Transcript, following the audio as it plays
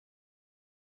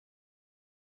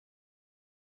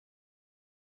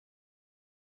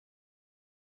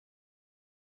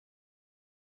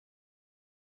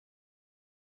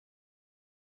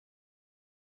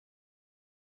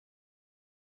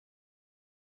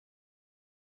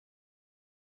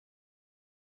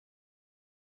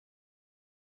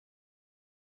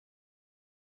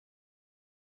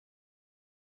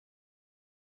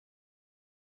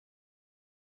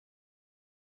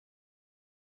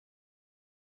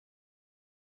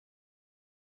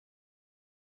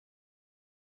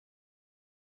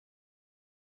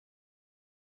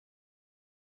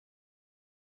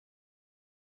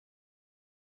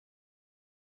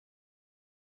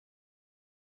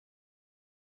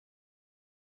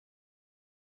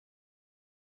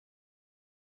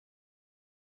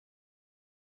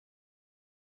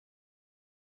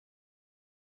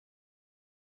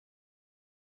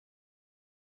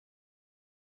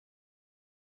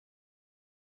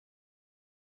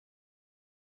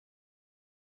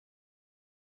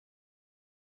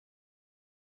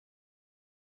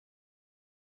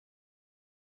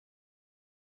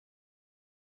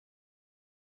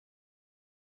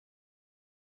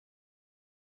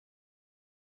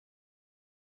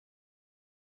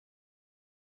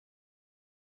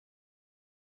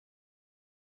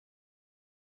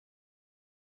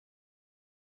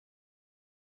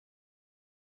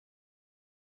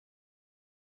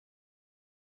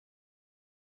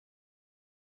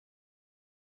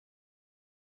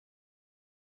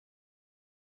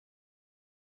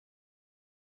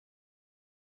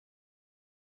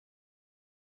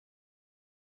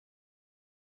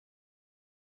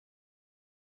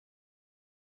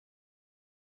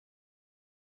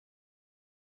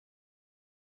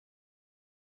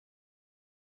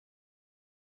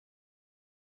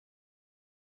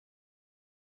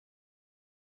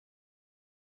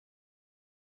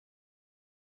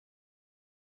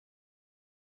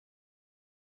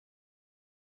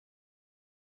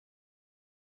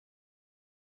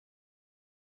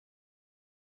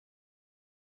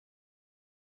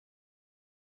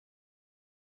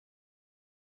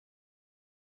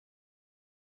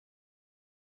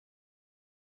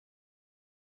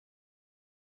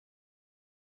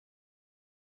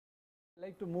I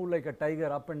like to move like a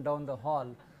tiger up and down the hall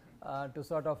to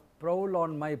sort of prowl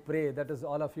on my prey, that is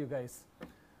all of you guys.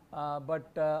 But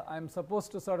I'm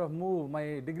supposed to sort of move,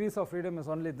 my degrees of freedom is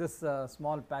only this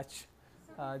small patch.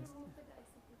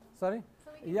 Sorry?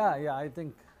 So yeah, I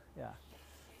think, yeah.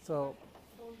 So,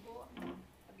 don't go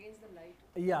against the light.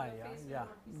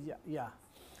 Yeah.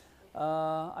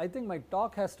 I think my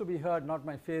talk has to be heard, not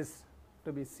my face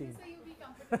to be seen. So you be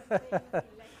comfortable.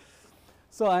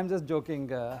 So I'm just joking,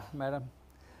 madam.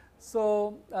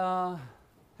 So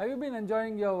have you been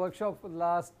enjoying your workshop for the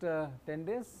last 10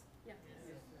 days? Yes.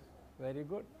 Very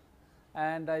good.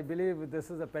 And I believe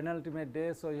this is the penultimate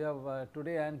day, so you have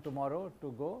today and tomorrow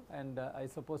to go, and I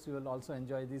suppose you will also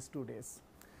enjoy these 2 days.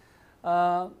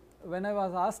 When I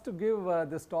was asked to give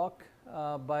this talk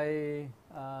by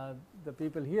the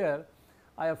people here,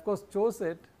 I of course chose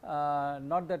it,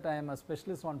 not that I am a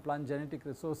specialist on plant genetic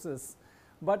resources,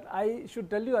 but I should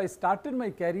tell you I started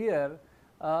my career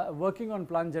working on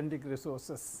plant genetic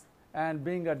resources and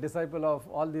being a disciple of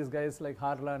all these guys like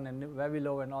Harlan and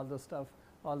Vavilov and all those stuff,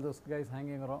 all those guys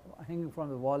hanging from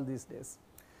the wall these days.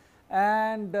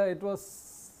 And it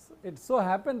so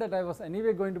happened that I was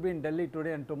anyway going to be in Delhi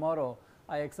today and tomorrow.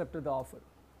 I accepted the offer.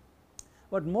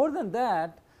 But more than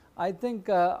that, I think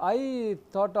I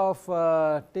thought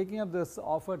of taking up this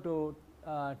offer to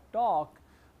talk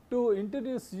to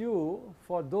introduce you,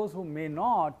 for those who may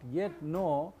not yet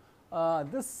know,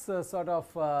 this sort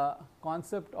of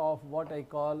concept of what I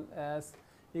call as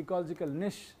ecological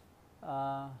niche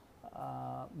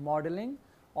modeling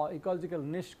or ecological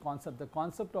niche concept, the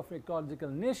concept of ecological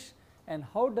niche and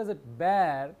how does it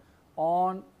bear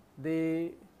on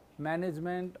the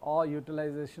management or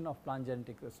utilization of plant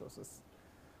genetic resources.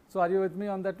 So, are you with me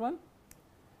on that one?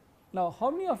 Now, how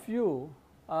many of you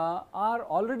are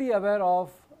already aware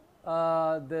of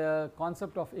the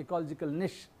concept of ecological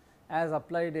niche as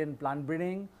applied in plant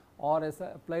breeding or as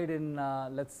applied in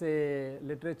let us say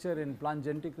literature in plant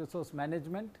genetic resource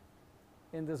management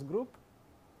in this group?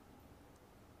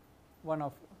 One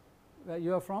of where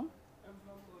you are from? I am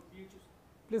from BHU.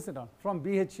 Please sit down. From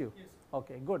BHU? Yes.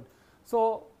 Okay, good.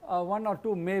 So, one or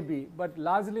two may be, but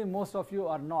largely most of you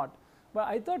are not. But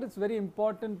I thought it is very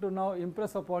important to now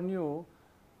impress upon you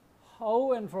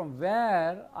how and from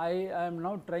where I am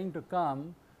now trying to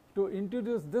come to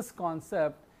introduce this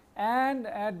concept, and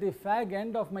at the fag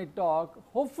end of my talk,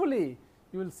 hopefully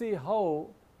you will see how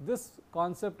this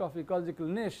concept of ecological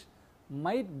niche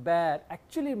might bear,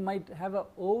 actually might have an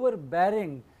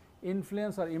overbearing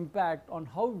influence or impact on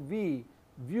how we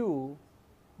view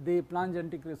the plant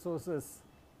genetic resources,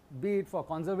 be it for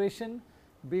conservation,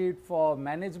 be it for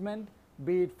management,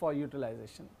 be it for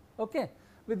utilization. Okay.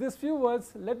 With these few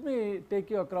words, let me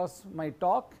take you across my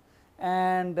talk,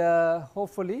 and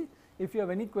hopefully if you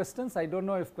have any questions, I do not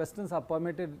know if questions are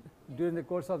permitted during the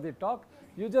course of the talk,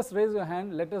 you just raise your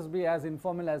hand, let us be as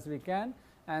informal as we can,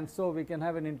 and so we can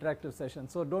have an interactive session.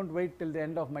 So, do not wait till the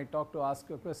end of my talk to ask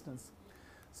your questions.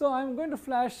 So, I am going to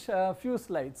flash a few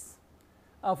slides.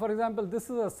 For example,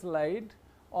 this is a slide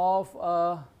of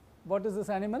what is this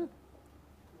animal?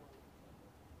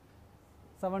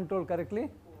 Someone told correctly?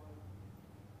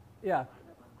 Yeah,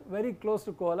 very close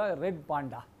to koala, red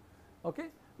panda. Okay.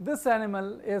 This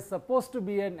animal is supposed to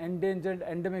be an endangered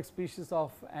endemic species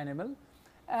of animal,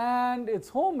 and its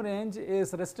home range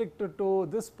is restricted to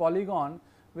this polygon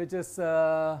which is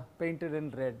painted in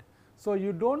red. So,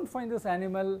 you do not find this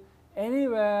animal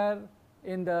anywhere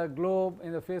in the globe,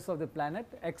 in the face of the planet,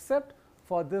 except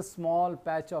for this small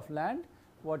patch of land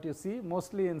what you see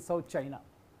mostly in South China.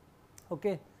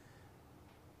 Okay.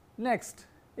 Next,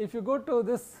 if you go to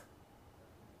this,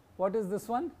 what is this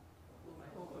one?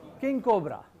 King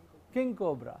cobra. King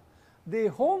cobra. The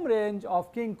home range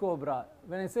of king cobra,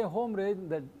 when I say home range,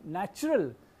 the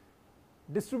natural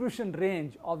distribution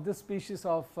range of this species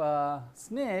of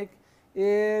snake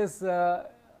is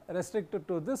restricted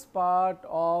to this part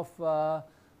of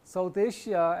South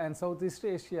Asia and Southeast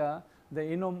Asia, the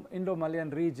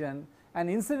Indo-Malayan region. And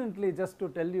incidentally, just to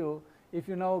tell you, if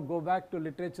you now go back to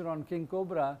literature on king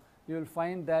cobra, you will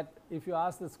find that if you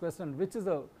ask this question, which is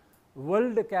the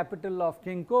world capital of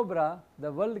king cobra,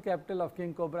 the world capital of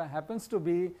king cobra happens to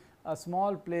be a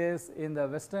small place in the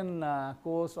western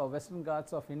coast or western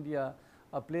Ghats of India,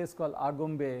 a place called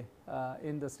Agumbe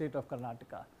in the state of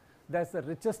Karnataka. That is the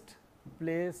richest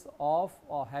place of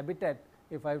or habitat,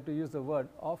 if I have to use the word,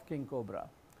 of king cobra.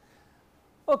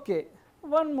 Okay.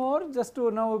 One more, just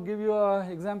to now give you an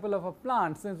example of a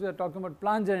plant, since we are talking about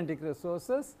plant genetic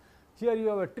resources. Here you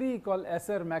have a tree called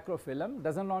Acer macrophyllum,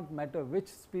 does not matter which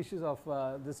species of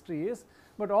this tree is,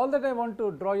 but all that I want to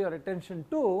draw your attention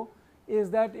to is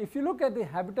that if you look at the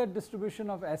habitat distribution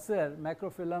of Acer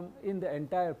macrophyllum in the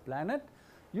entire planet,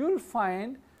 you will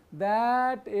find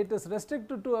that it is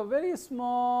restricted to a very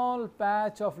small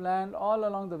patch of land all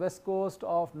along the west coast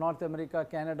of North America,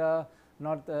 Canada,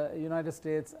 United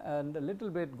States, and a little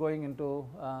bit going into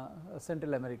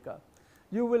Central America.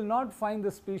 You will not find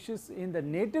the species in the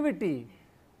nativity.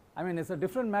 I mean, it is a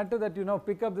different matter that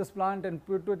pick up this plant and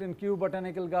put it in Kew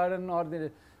Botanical Garden or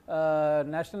the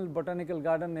National Botanical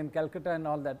Garden in Calcutta and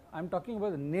all that. I am talking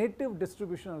about the native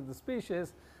distribution of the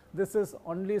species. This is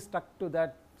only stuck to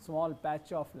that small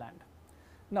patch of land.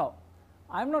 Now,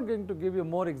 I am not going to give you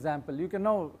more example. You can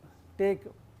now take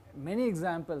many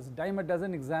examples, dime a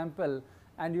dozen example,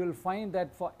 and you will find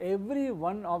that for every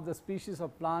one of the species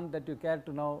of plant that you care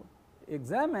to now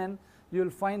examine, you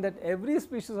will find that every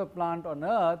species of plant on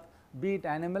earth, be it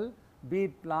animal, be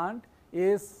it plant,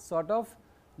 is sort of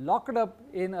locked up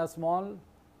in a small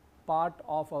part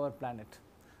of our planet.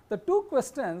 The two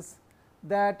questions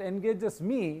that engages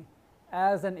me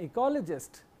as an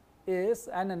ecologist is,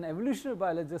 and an evolutionary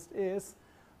biologist is,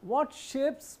 what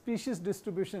shapes species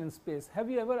distribution in space?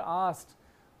 Have you ever asked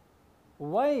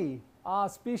why are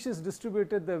species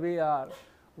distributed the way they are?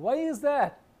 Why is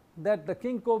that the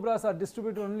king cobras are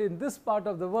distributed only in this part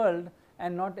of the world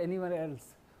and not anywhere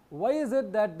else? Why is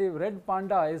it that the red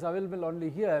panda is available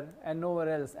only here and nowhere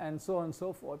else, and so on and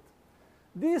so forth?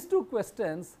 These two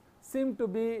questions seem to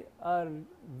be a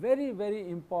very, very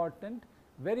important,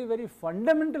 very, very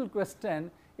fundamental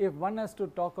question if one has to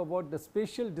talk about the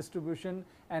spatial distribution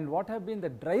and what have been the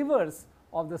drivers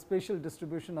of the spatial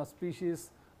distribution of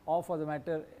species, or for the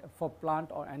matter for plant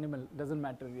or animal, does not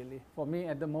matter really. For me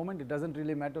at the moment, it does not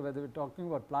really matter whether we are talking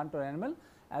about plant or animal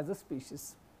as a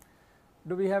species.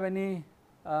 Do we have any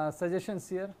suggestions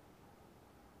here?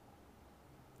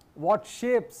 What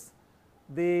shapes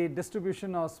the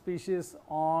distribution of species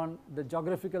on the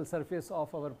geographical surface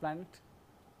of our planet?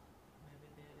 Maybe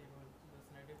they have evolved this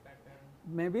native pattern.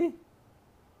 Maybe?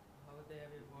 How they have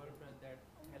evolved that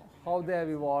help. How they have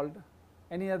evolved.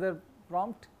 Any other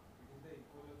prompt?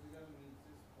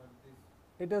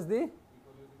 It is the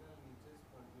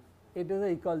it is the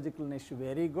ecological niche.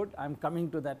 Very good. I am coming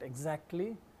to that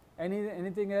exactly.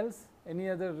 Anything else? Any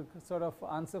other sort of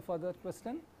answer for that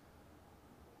question?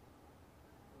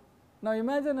 Now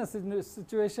imagine a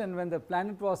situation when the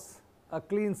planet was a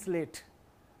clean slate.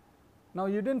 Now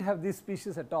you did not have these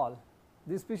species at all.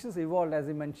 These species evolved, as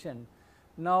I mentioned.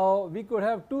 Now we could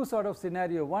have two sort of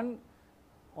scenario. One,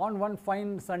 on one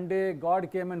fine Sunday,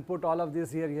 God came and put all of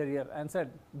this here, here, here and said,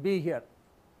 be here.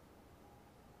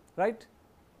 Right?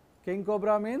 King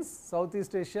cobra means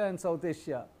Southeast Asia and South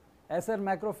Asia. Acer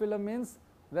macrophyllum means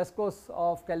west coast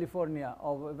of California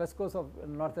or west coast of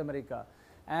North America,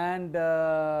 and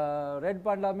red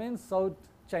panda means South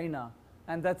China,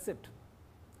 and that is it.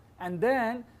 And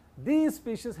then these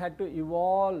species had to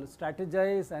evolve,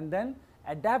 strategize, and then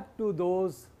adapt to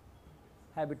those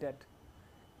habitat.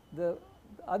 The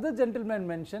other gentleman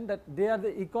mentioned that they are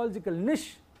the ecological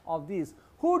niche of these.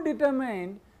 Who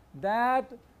determined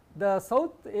that the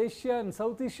South Asia and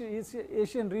Southeast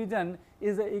Asian region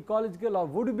is the ecological or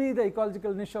would be the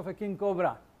ecological niche of a king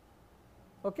cobra?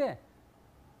 Okay.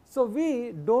 So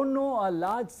we do not know a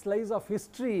large slice of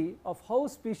history of how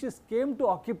species came to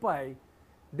occupy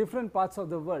different parts of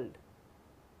the world.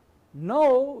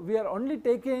 Now we are only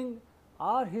taking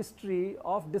our history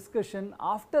of discussion.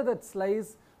 After that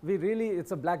slice, we really, it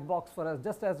is a black box for us,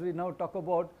 just as we now talk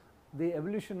about the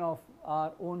evolution of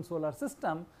our own solar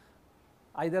system,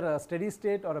 either a steady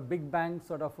state or a big bang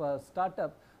sort of a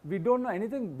startup. We do not know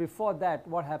anything before that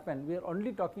what happened. We are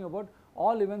only talking about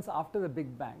all events after the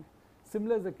big bang.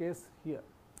 Similar is the case here.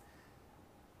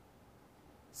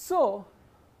 So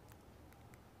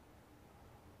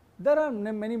there are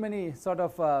many sort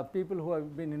of people who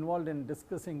have been involved in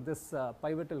discussing this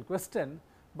pivotal question,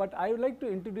 but I would like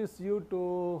to introduce you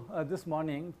to this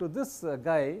morning to this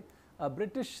guy, a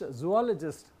British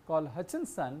zoologist called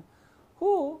Hutchinson,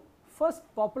 who first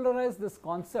popularized this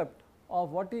concept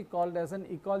of what he called as an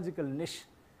ecological niche.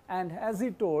 And as he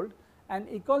told, an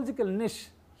ecological niche,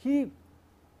 he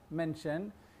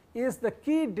mentioned, is the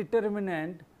key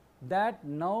determinant that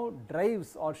now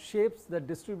drives or shapes the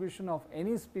distribution of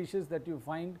any species that you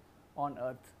find on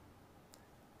earth.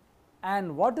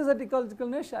 And what is that ecological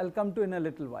niche? I will come to in a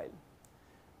little while.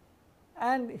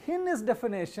 And in his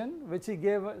definition, which he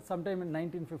gave sometime in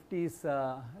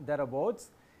 1950s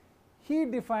thereabouts, he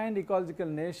defined ecological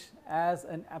niche as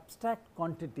an abstract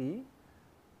quantity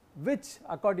which,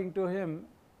 according to him,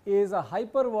 is a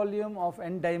hypervolume of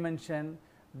n dimension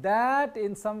that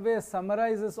in some way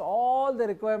summarizes all the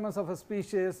requirements of a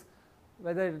species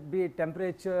whether it be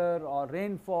temperature or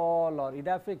rainfall or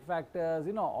edaphic factors,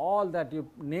 you know, all that you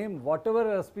name,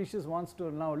 whatever a species wants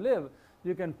to now live,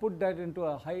 you can put that into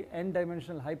a high n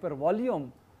dimensional hyper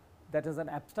volume. That is an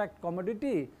abstract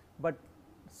commodity, but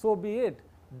so be it.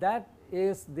 That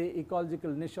is the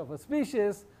ecological niche of a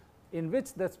species in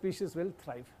which the species will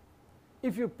thrive.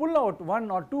 If you pull out one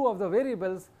or two of the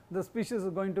variables, the species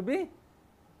is going to be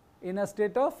in a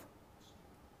state of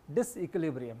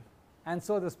disequilibrium, and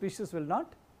so the species will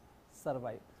not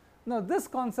survive. Now, this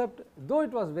concept, though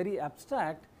it was very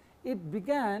abstract, it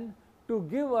began to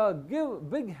give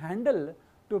big handle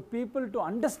to people to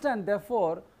understand.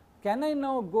 Therefore, can I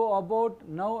now go about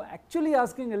now actually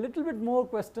asking a little bit more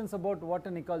questions about what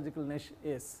an ecological niche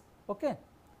is? Okay.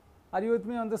 Are you with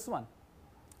me on this one?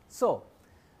 So,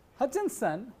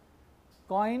 Hutchinson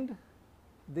coined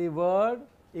the word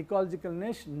ecological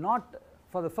niche not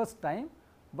for the first time,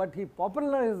 but he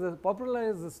popularizes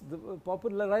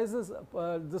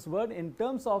this word in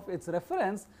terms of its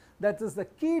reference, that is the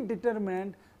key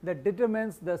determinant that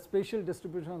determines the spatial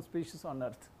distribution of species on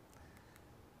earth.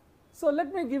 So,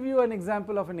 let me give you an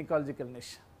example of an ecological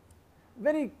niche,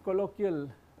 very colloquial,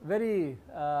 very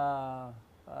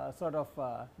sort of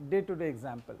day-to-day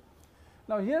example.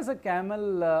 Now, here is a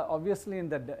camel obviously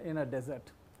in a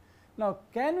desert. Now,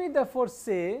 can we therefore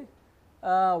say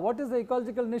what is the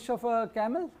ecological niche of a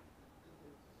camel?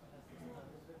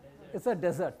 It's a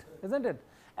desert, isn't it?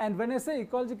 And when I say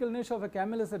ecological niche of a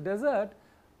camel is a desert,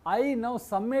 I now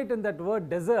summate in that word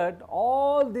desert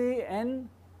all the n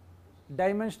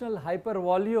dimensional hyper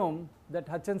volume that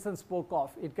Hutchinson spoke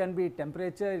of. It can be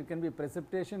temperature, it can be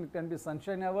precipitation, it can be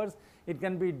sunshine hours, it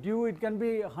can be dew, it can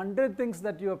be 100 things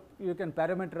that you can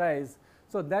parameterize.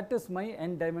 So, that is my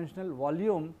n dimensional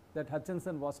volume that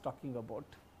Hutchinson was talking about.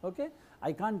 Okay?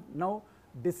 I can't now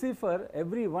decipher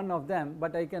every one of them,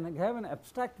 but I can have an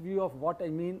abstract view of what I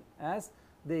mean as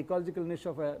the ecological niche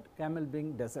of a camel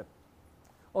being desert.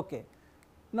 Okay.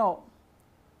 Now,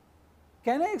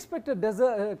 can I expect a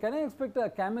desert? Can I expect a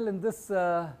camel in this,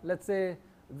 let us say,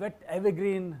 wet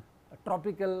evergreen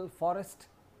tropical forest?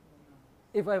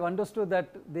 If I have understood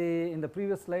that in the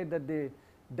previous slide that the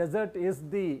desert is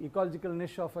the ecological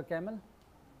niche of a camel,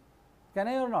 can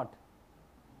I or not?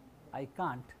 I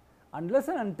can't, unless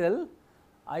and until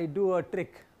I do a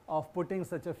trick of putting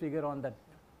such a figure on that,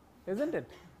 isn't it?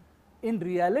 In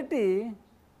reality,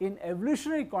 in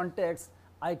evolutionary context,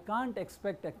 I can't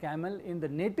expect a camel in the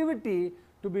nativity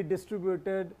to be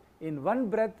distributed in one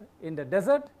breath in the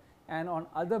desert and on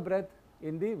other breath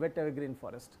in the wet evergreen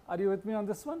forest. Are you with me on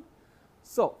this one?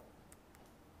 So,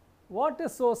 what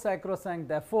is so sacrosanct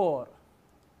therefore?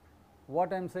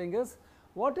 What I am saying is,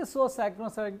 what is so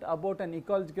sacrosanct about an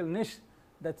ecological niche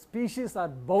that species are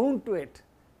bound to it,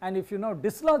 and if you now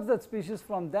dislodge that species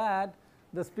from that,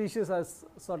 the species are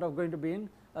sort of going to be in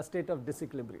a state of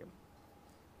disequilibrium.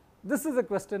 This is a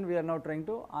question we are now trying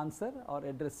to answer or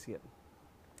address here.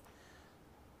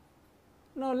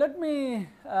 Now, let me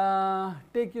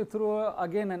take you through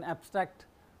again an abstract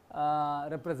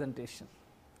representation.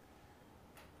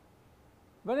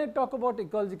 When I talk about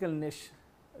ecological niche,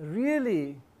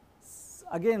 really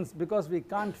again, because we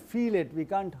can't feel it, we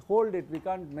can't hold it, we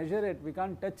can't measure it, we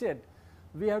can't touch it,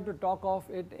 we have to talk of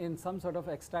it in some sort of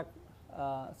abstract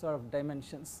sort of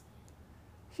dimensions.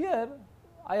 Here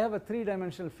I have a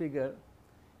 3-dimensional figure.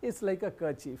 It's like a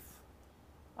kerchief.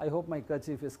 I hope my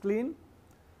kerchief is clean.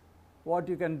 What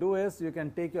you can do is you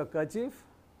can take your kerchief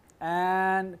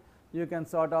and you can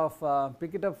sort of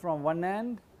pick it up from one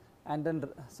end and then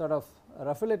sort of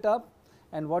ruffle it up,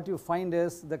 and what you find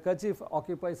is the kerchief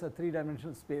occupies a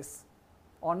 3-dimensional space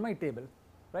on my table,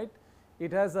 right?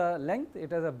 It has a length,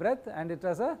 it has a breadth, and it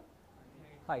has a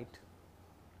height.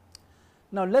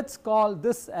 Now, let us call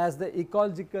this as the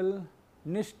ecological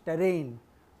niche terrain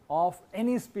of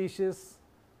any species,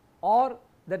 or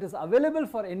that is available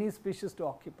for any species to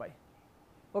occupy.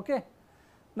 Okay.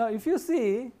 Now, if you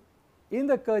see in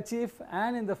the kerchief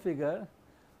and in the figure,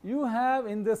 you have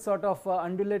in this sort of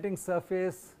undulating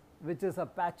surface, which is a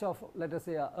patch of, let us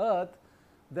say, earth,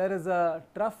 there is a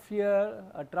trough here,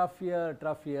 a trough here, a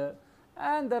trough here,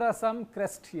 and there are some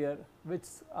crests here, which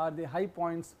are the high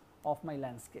points of my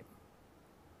landscape.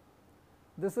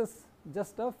 This is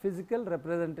just a physical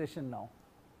representation now.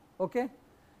 Okay.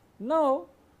 Now,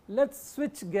 let us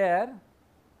switch gear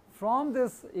from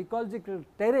this ecological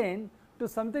terrain to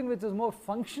something which is more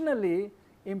functionally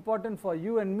important for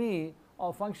you and me,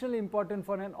 or functionally important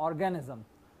for an organism.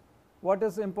 What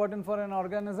is important for an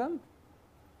organism?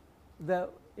 The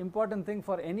important thing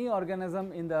for any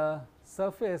organism in the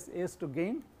surface is to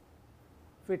gain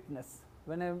fitness.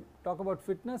 When I talk about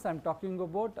fitness, I am talking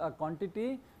about a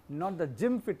quantity not the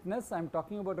gym fitness, I am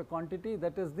talking about a quantity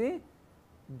that is the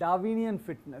Darwinian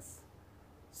fitness.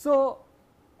 So,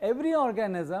 every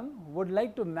organism would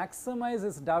like to maximize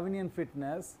its Darwinian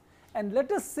fitness, and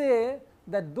let us say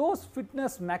that those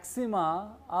fitness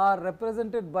maxima are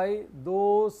represented by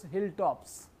those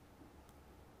hilltops,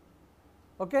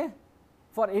 okay,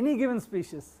 for any given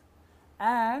species,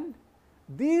 and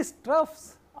these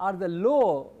troughs are the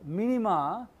low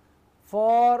minima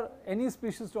for any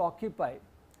species to occupy.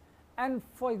 And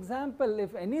for example,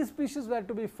 if any species were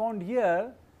to be found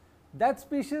here, that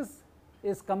species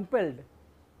is compelled.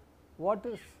 What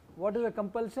is the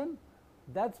compulsion?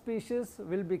 That species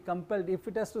will be compelled, if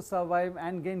it has to survive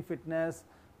and gain fitness,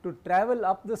 to travel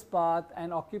up this path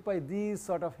and occupy these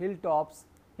sort of hilltops.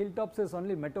 Hilltops is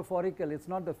only metaphorical, it is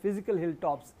not the physical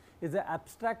hilltops, it is the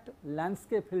abstract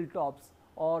landscape hilltops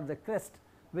or the crest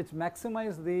which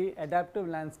maximize the adaptive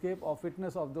landscape or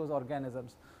fitness of those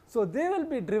organisms. So, they will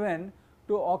be driven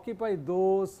to occupy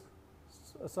those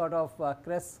sort of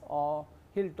crests or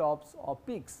hilltops or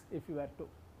peaks, if you were to.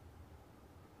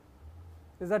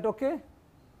 Is that okay?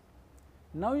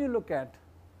 Now, you look at,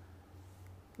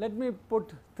 let me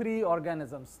put 3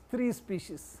 organisms, 3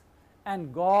 species,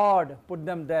 and God put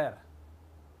them there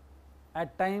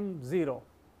at time 0,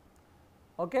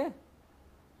 okay?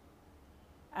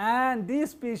 And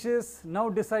these species now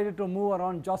decided to move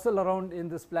around, jostle around in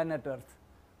this planet Earth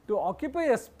to occupy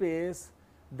a space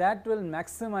that will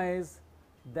maximize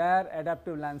their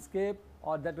adaptive landscape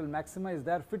or that will maximize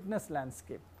their fitness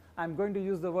landscape. I am going to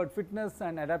use the word fitness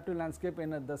and adaptive landscape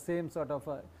in the same sort of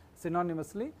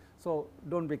synonymously, so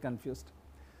do not be confused.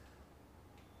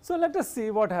 So, let us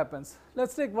see what happens. Let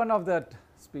us take one of that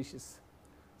species.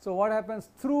 So, what happens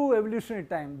through evolutionary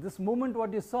time? This movement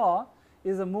what you saw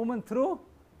is a movement through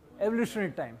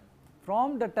evolutionary time.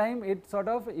 From the time it sort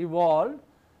of evolved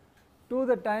to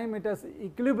the time it has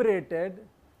equilibrated,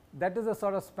 that is a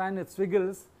sort of span it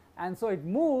swiggles, and so it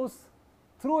moves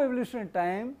through evolutionary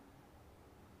time.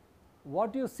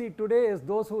 What you see today is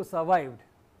those who survived.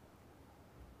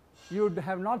 You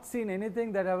have not seen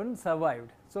anything that haven't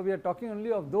survived. So, we are talking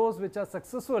only of those which are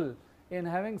successful in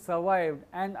having survived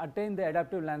and attained the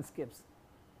adaptive landscapes,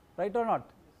 right or not?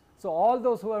 So, all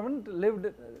those who haven't lived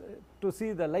to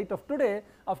see the light of today,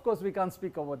 of course, we can't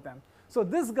speak about them. So,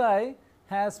 this guy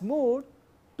has moved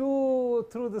through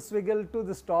the swiggle to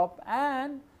the stop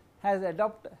and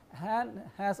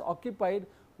has occupied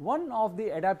one of the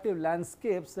adaptive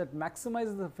landscapes that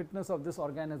maximizes the fitness of this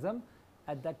organism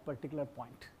at that particular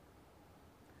point.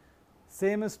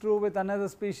 Same is true with another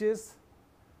species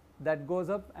that goes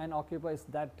up and occupies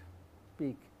that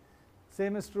peak.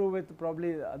 Same is true with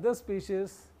probably the other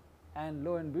species, and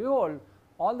lo and behold,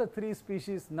 all the 3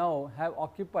 species now have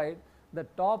occupied the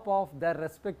top of their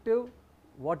respective,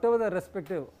 whatever the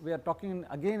respective, we are talking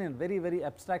again in very, very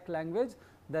abstract language,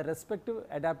 the respective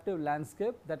adaptive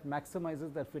landscape that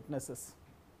maximizes their fitnesses.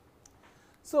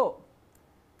 So,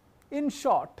 in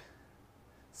short,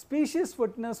 species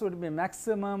fitness would be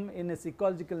maximum in its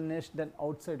ecological niche than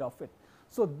outside of it.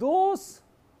 So, those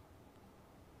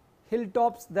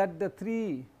hilltops that the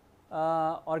 3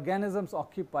 organisms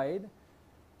occupied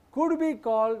could be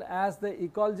called as the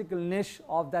ecological niche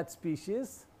of that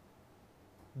species,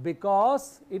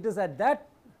 because it is at that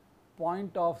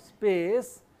point of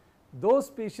space those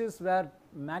species were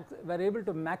able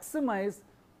to maximize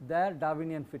their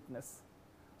Darwinian fitness.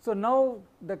 So, now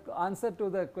the answer to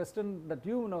the question that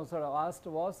you now sort of asked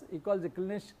was ecological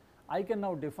niche. I can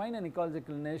now define an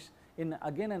ecological niche in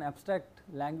again an abstract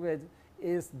language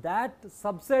is that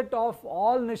subset of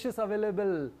all niches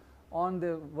available on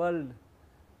the world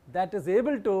that is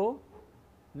able to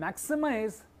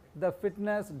maximize the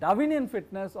fitness, Darwinian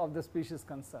fitness of the species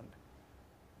concerned.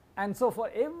 And so, for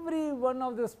every one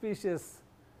of the species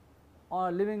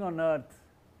living on earth,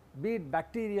 be it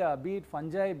bacteria, be it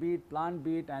fungi, be it plant,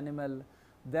 be it animal,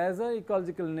 there is an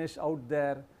ecological niche out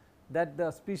there that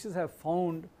the species have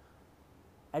found,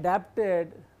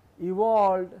 adapted,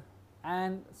 evolved,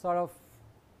 and sort of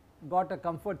got a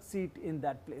comfort seat in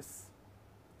that place.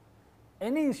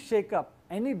 Any shake up,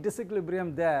 any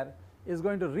disequilibrium there is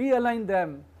going to realign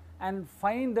them and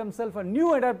find themselves a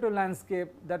new adaptive landscape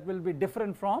that will be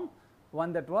different from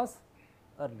one that was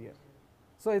earlier.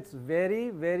 So, it is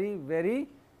very, very, very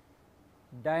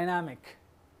dynamic,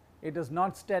 it is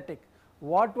not static.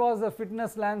 What was the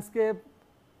fitness landscape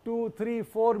 2, 3,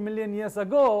 4 million years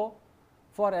ago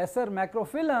for Acer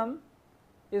macrophyllum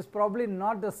is probably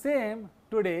not the same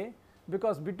today,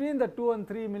 because between the 2 and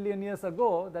 3 million years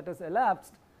ago that has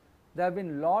elapsed, there have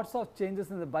been lots of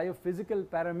changes in the biophysical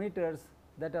parameters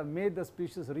that have made the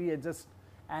species readjust,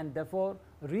 and therefore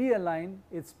realign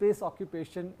its space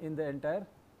occupation in the entire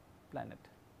planet.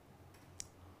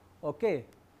 Okay.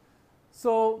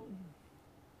 So,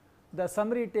 the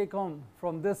summary take home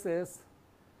from this is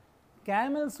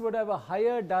camels would have a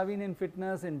higher Darwinian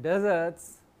fitness in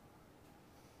deserts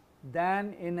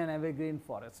than in an evergreen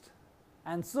forest,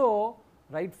 and so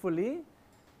rightfully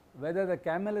whether the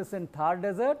camel is in Thar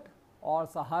desert or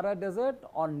Sahara desert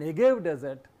or Negev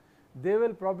desert, they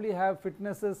will probably have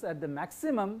fitnesses at the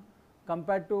maximum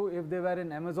compared to if they were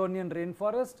in Amazonian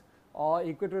rainforest or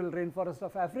equatorial rainforest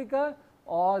of Africa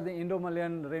or the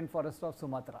Indo-Malayan rainforest of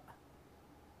Sumatra.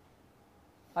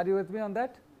 Are you with me on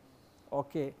that?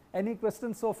 Okay. Any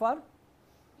questions so far?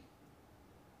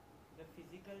 The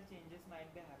physical changes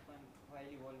might be happen while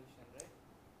evolution, right?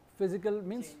 Physical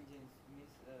means? Changes means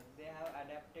they have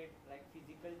adapted, like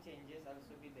physical changes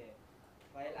also be there.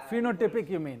 While Phenotypic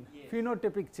you mean? Yes.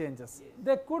 Phenotypic changes. Yes.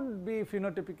 There could be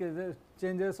phenotypic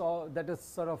changes or that is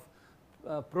sort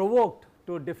of provoked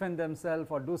to defend themselves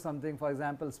or do something, for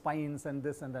example spines and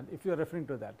this and that, if you are referring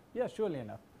to that. Yeah, surely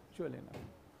enough, surely enough.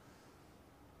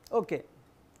 Okay.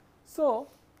 So,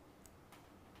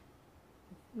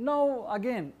 now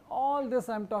again all this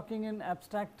I am talking in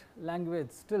abstract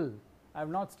language still, I have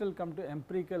not still come to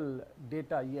empirical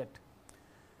data yet.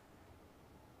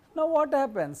 Now what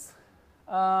happens,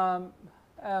 a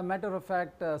matter of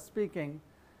fact speaking,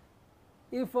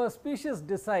 if a species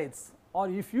decides or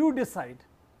if you decide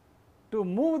to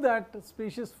move that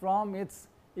species from its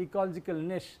ecological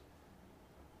niche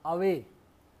away.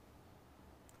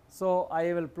 So,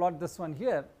 I will plot this one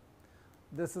here.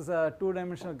 This is a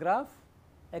two-dimensional graph.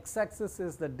 X axis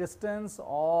is the distance,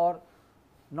 or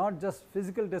not just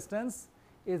physical distance,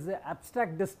 is the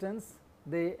abstract distance,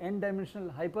 the n-dimensional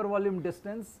hypervolume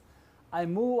distance. I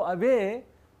move away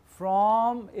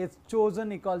from its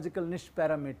chosen ecological niche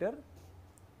parameter,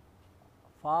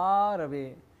 far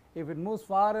away. If it moves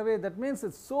far away, that means it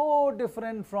is so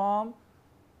different from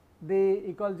the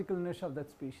ecological niche of that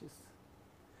species.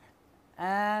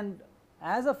 And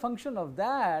as a function of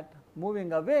that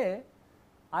moving away,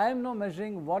 I am now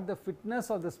measuring what the fitness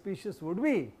of the species would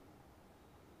be.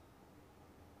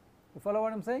 You follow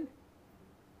what I am saying?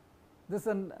 This is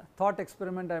a thought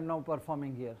experiment I am now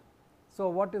performing here. So,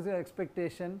 what is your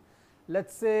expectation? Let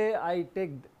us say I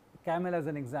take camel as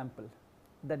an example.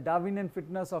 The Darwinian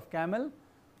fitness of camel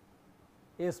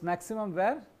is maximum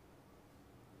where?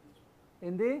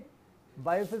 In the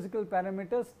biophysical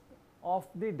parameters of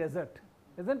the desert,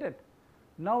 isn't it?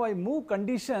 Now I move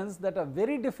conditions that are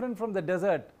very different from the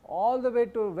desert all the way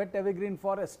to wet evergreen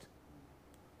forest.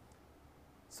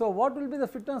 So what will be the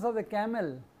fitness of the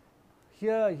camel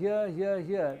here, here, here,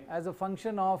 here as a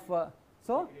function of,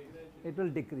 so it will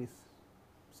decrease.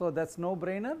 So that is no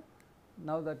brainer.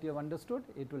 Now that you have understood,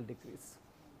 it will decrease.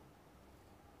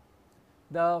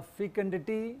 The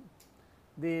fecundity,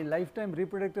 the lifetime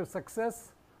reproductive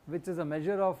success, which is a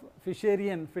measure of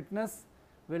Fisherian fitness,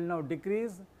 will now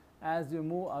decrease as you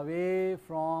move away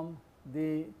from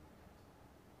the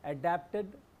adapted,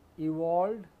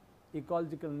 evolved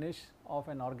ecological niche of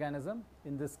an organism,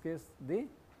 in this case the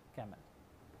camel.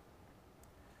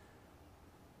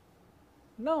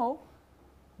 Now,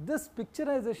 this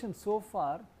picturization so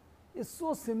far is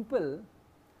so simple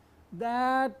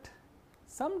that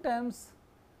sometimes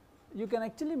you can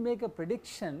actually make a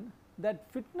prediction that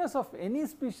fitness of any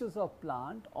species of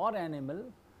plant or animal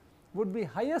would be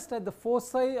highest at the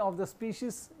foci of the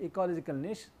species ecological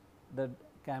niche, the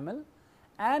camel,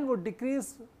 and would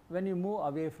decrease when you move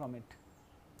away from it.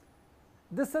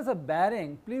 This has a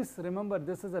bearing, please remember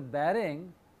this is a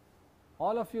bearing,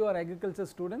 all of you are agriculture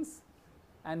students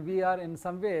and we are in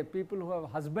some way people who have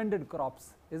husbanded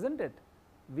crops, isn't it?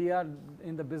 We are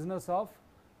in the business of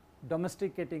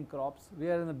domesticating crops, we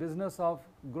are in the business of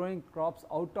growing crops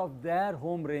out of their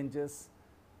home ranges,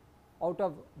 out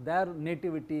of their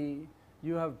nativity.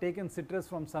 You have taken citrus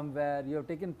from somewhere, you have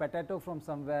taken potato from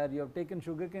somewhere, you have taken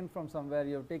sugarcane from somewhere,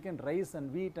 you have taken rice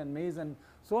and wheat and maize and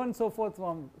so on and so forth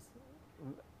from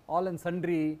all and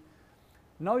sundry.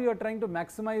 Now you are trying to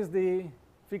maximize the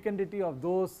fecundity of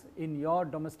those in your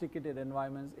domesticated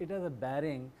environments. It has a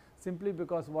bearing simply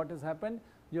because what has happened,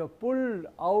 you have pulled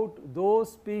out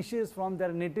those species from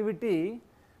their nativity,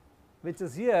 which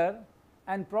is here,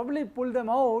 and probably pulled them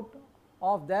out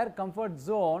of their comfort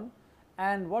zone,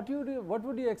 and what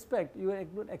would you expect? You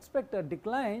would expect a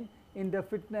decline in the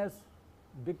fitness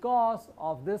because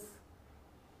of this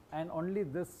and only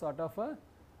this sort of a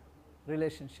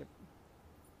relationship.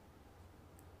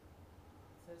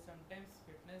 So sometimes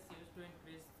fitness used to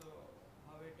increase, so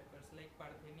how it occurs? Like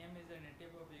Parthenium is a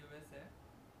native of USA,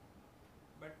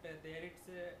 but there it's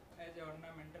as a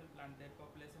ornamental plant. Their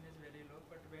population is very low,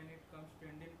 but when it comes to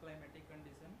Indian climatic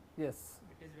condition, Yes.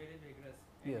 it is very vigorous.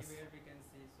 Yes. Anywhere we can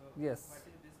see. So Yes. what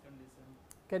is this condition?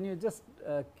 Can you just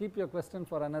keep your question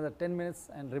for another 10 minutes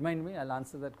and remind me? I'll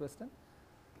answer that question.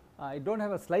 I don't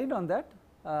have a slide on that.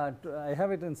 I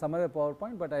have it in some other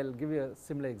PowerPoint, but I'll give you a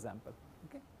similar example.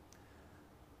 Okay.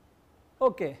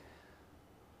 Okay.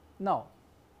 Now,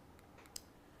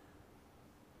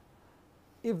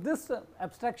 if this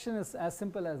abstraction is as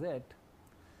simple as it,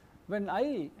 when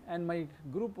I and my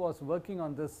group was working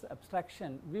on this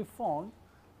abstraction, we found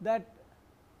that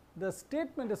the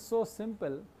statement is so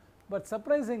simple, but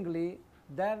surprisingly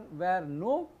there were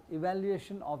no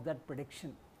evaluation of that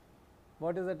prediction.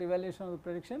 What is that evaluation of the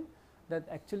prediction? That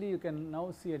actually you can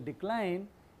now see a decline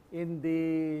in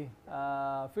the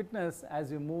fitness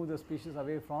as you move the species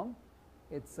away from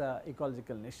its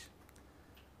ecological niche.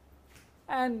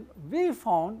 And we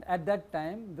found at that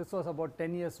time, this was about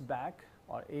 10 years back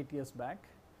or 8 years back,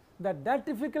 that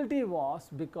difficulty was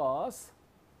because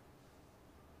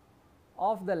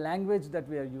of the language that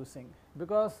we are using,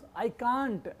 because I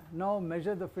can't now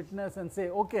measure the fitness and say,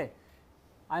 okay,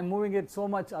 I am moving it so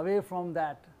much away from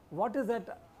that. What is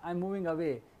that I am moving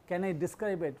away? Can I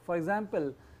describe it? For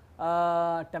example,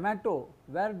 tomato,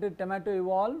 where did tomato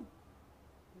evolve?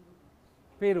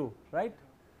 Peru, right?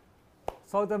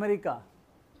 South America.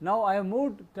 Now I have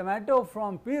moved tomato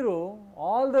from Peru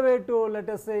all the way to, let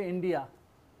us say, India.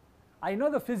 I know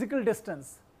the physical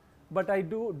distance, but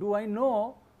do I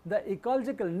know the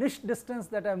ecological niche distance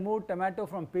that I moved tomato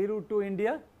from Peru to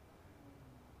India?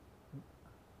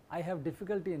 I have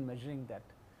difficulty in measuring that.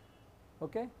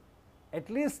 Okay? At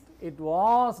least it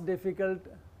was difficult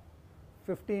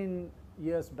 15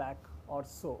 years back or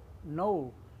so.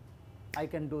 Now I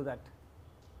can do that.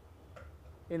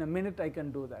 In a minute I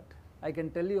can do that. I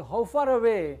can tell you how far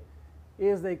away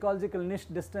is the ecological niche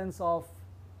distance of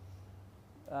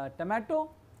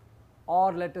tomato,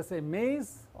 or let us say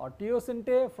maize or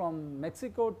teosinte from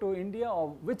Mexico to India, or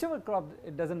whichever crop,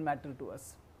 it does not matter to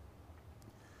us.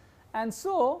 And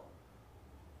so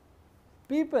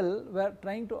people were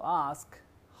trying to ask,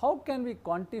 how can we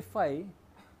quantify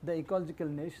the ecological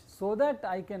niche so that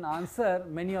I can answer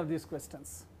many of these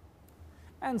questions.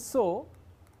 And so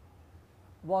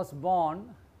was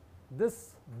born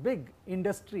this big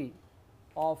industry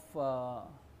of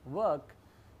work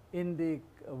in the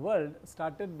world,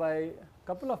 started by a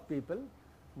couple of people.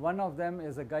 One of them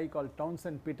is a guy called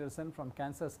Townsend Peterson from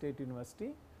Kansas State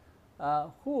University,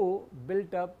 who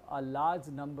built up a large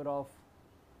number of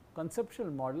conceptual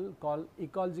model called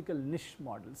ecological niche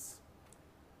models.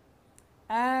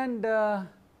 And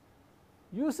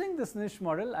using this niche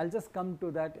model, I will just come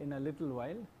to that in a little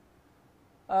while.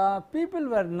 People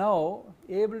were now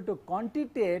able to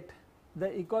quantitate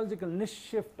the ecological niche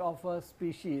shift of a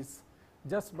species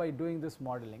just by doing this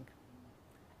modeling.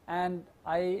 And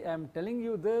I am telling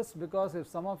you this because if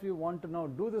some of you want to now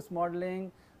do this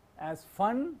modeling as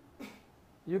fun,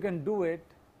 you can do it,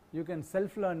 you can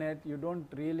self-learn it, you don't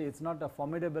really, it's not a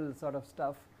formidable sort of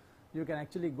stuff. You can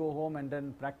actually go home and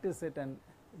then practice it and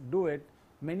do it.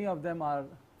 Many of them are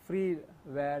free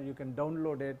where you can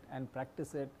download it and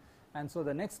practice it. And so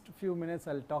the next few minutes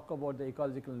I will talk about the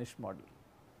ecological niche model.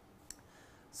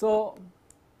 So,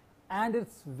 and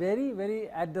it's very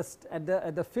at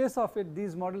the face of it,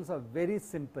 these models are very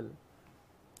simple.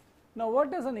 Now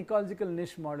what does an ecological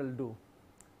niche model do?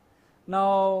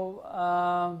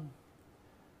 Now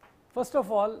first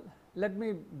of all, let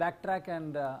me backtrack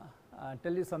and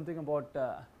tell you something about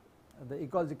the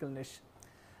ecological niche.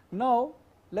 Now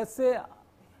let's say,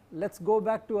 let's go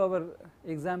back to our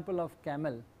example of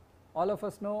camel. All of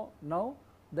us know now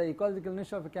the ecological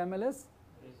niche of a camel is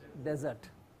desert,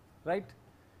 right?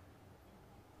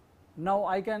 Now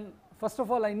I can, first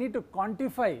of all I need to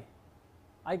quantify,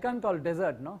 I can't call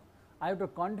desert, no, I have to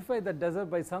quantify the desert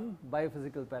by some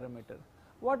biophysical parameter.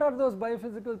 What are those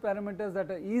biophysical parameters that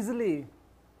are easily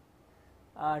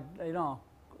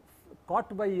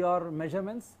caught by your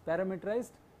measurements,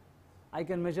 parameterized? I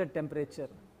can measure temperature,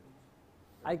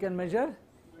 I can measure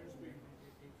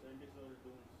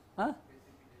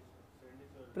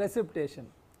precipitation,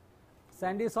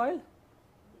 sandy soil,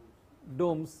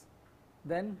 domes,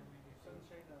 then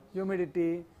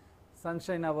humidity,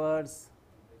 sunshine hours,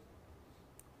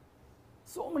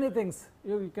 so many things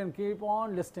you can keep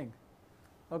on listing.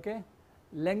 Okay,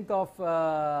 length of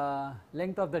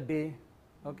the day,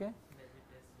 okay,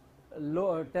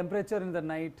 low temperature in the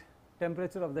night,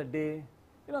 temperature of the day.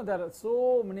 You know, there are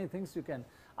so many things you can.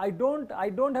 I don't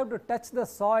have to touch the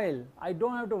soil, I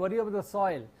don't have to worry about the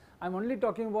soil. I am only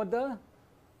talking about the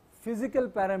physical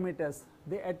parameters,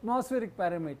 the atmospheric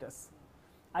parameters.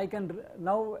 I can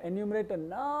now enumerate a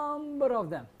number of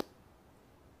them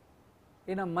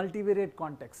in a multivariate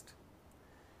context.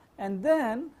 And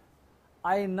then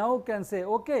I now can say,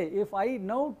 okay, if I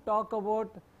now talk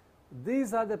about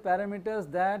these are the parameters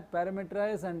that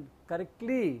parameterize and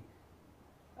correctly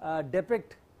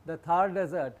depict the Thar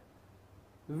desert,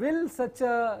 will such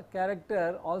a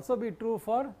character also be true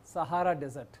for Sahara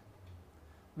desert?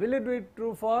 Will it be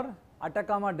true for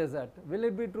Atacama desert? Will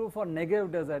it be true for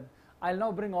Negev desert? I will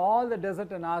now bring all the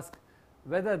desert and ask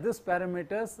whether these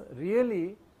parameters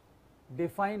really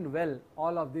define well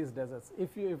all of these deserts.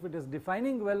 If it is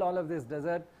defining well all of these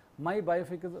deserts, my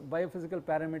biophysical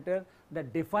parameter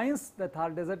that defines the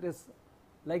Thar desert is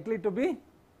likely to be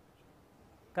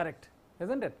correct,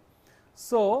 isn't it?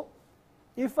 So,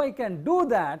 if I can do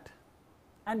that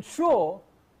and show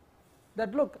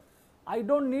that, look, I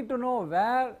do not need to know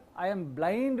where I am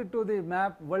blind to the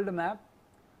map, world map,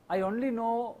 I only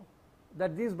know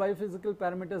that these biophysical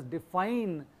parameters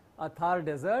define a Thar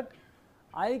desert,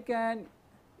 I can,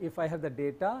 if I have the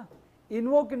data,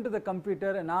 invoke into the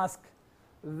computer and ask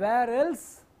where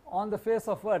else on the face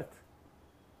of earth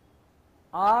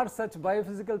are such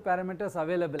biophysical parameters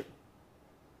available.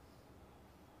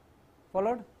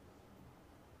 Followed?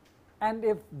 And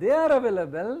if they are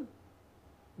available,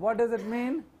 what does it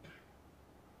mean?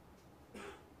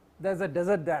 There is a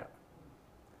desert there.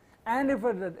 And if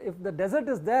the desert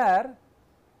is there,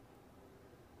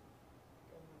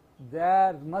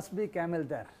 there must be camel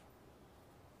there.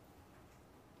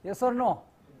 Yes or no?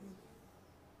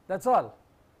 That is all.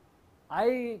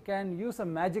 I can use a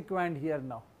magic wand here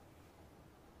now.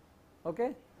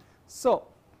 Okay? So,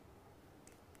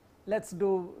 let us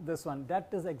do this one. That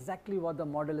is exactly what the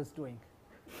model is doing.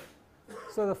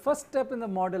 So, the first step in the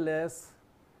model is,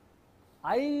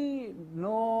 I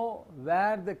know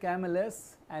where the camel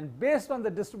is, and based on the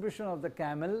distribution of the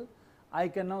camel, I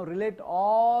can now relate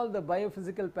all the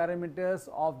biophysical parameters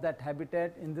of that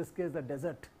habitat, in this case the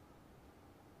desert.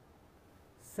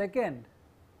 Second,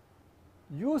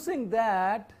 using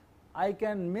that, I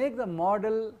can make the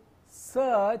model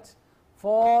search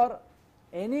for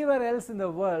anywhere else in the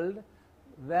world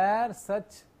where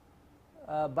such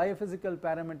biophysical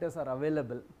parameters are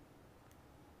available.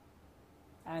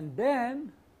 And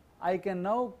then I can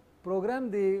now program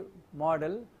the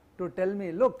model to tell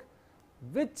me, look,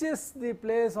 which is the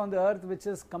place on the earth which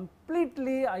is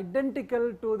completely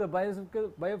identical to the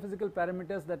biophysical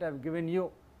parameters that I have given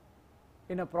you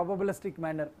in a probabilistic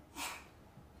manner.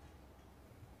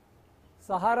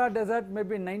 Sahara desert may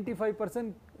be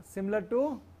 95% similar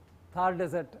to Thar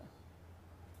desert.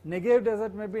 Negev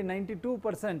desert may be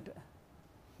 92%.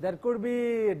 There could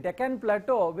be Deccan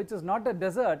plateau, which is not a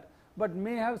desert, but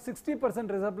may have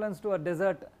 60% resemblance to a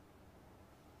desert.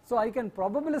 So, I can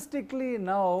probabilistically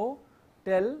now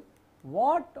tell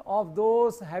what of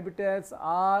those habitats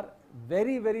are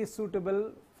very, very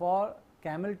suitable for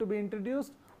camel to be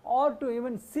introduced, or to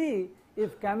even see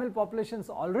if camel populations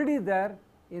already there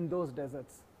in those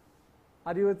deserts.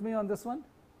 Are you with me on this one?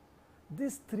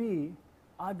 These three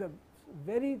are the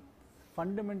very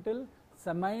fundamental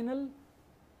seminal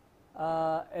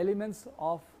elements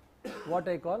of what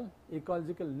I call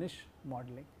ecological niche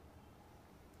modeling.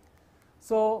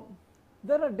 So,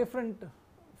 there are different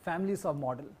families of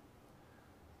model.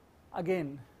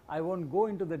 Again, I will not go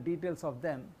into the details of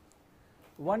them.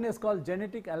 One is called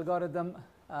genetic algorithm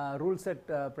rule set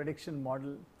prediction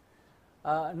model.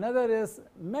 Another is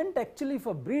meant actually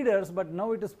for breeders, but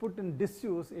now it is put in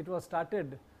disuse. It was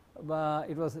started,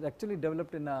 it was actually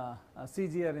developed in a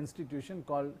CGR institution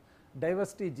called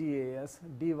Diversity GAS,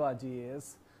 DIVA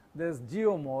GAS. There is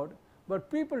GeoMode,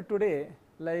 but people today,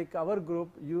 like our group,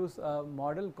 use a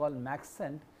model called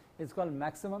MaxEnt. It is called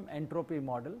maximum entropy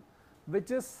model,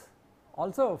 which is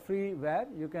also freeware.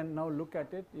 You can now look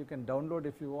at it, you can download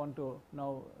if you want to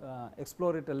now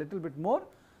explore it a little bit more,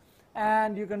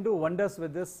 and you can do wonders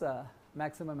with this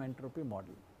maximum entropy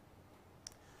model.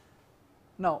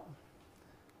 Now,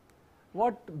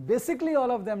 what basically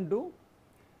all of them do,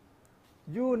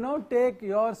 you now take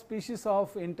your species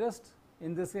of interest,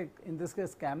 in this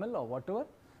case camel or whatever,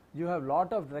 you have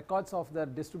lot of records of the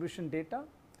distribution data,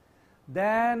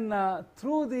 then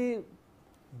through the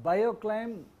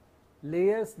bioclimate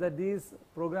layers that these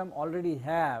program already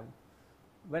have.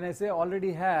 When I say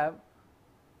already have,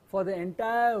 for the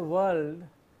entire world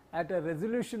at a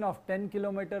resolution of 10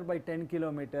 kilometer by 10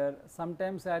 kilometer,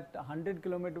 sometimes at 100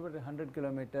 kilometer by 100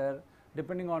 kilometer,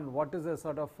 depending on what is the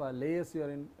sort of layers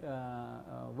you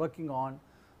are working on,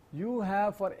 you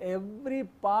have for every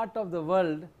part of the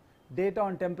world data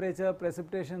on temperature,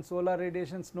 precipitation, solar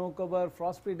radiation, snow cover,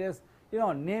 frost-free days,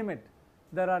 name it.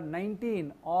 there are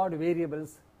 19 odd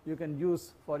variables you can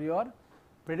use for your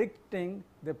predicting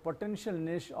the potential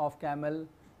niche of camel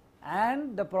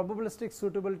and the probabilistic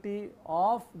suitability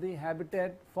of the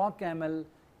habitat for camel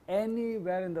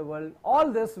anywhere in the world,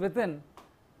 all this within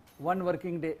one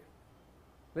working day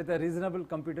with a reasonable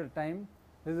computer time,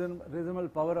 reasonable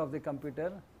power of the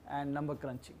computer and number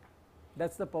crunching.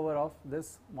 That's the power of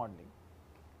this modeling.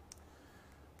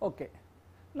 Okay.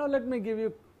 Now let me give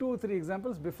you 2-3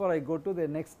 examples before I go to the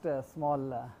next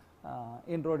small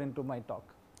inroad into my talk.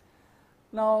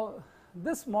 Now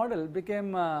this model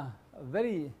became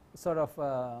very sort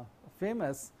of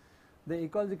famous, the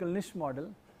ecological niche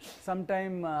model,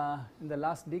 sometime in the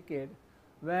last decade,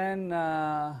 when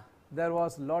there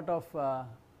was a lot of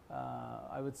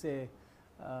I would say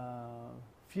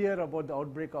fear about the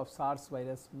outbreak of SARS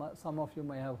virus. Some of you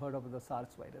may have heard of the SARS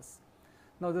virus.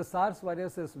 Now the SARS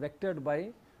virus is vectored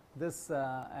by this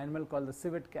animal called the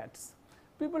civet cats.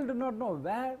 People do not know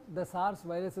where the SARS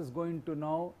virus is going to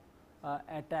now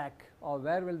attack, or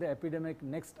where will the epidemic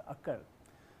next occur.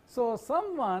 So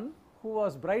someone who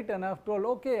was bright enough told,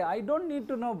 okay, I don't need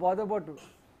to now bother about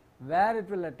where it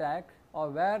will attack or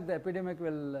where the epidemic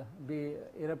will be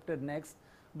erupted next,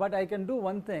 but I can do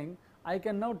one thing. I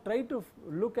can now try to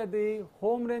look at the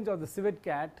home range of the civet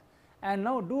cat and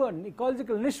now do an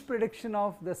ecological niche prediction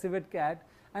of the civet cat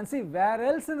and see where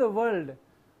else in the world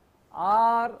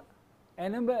are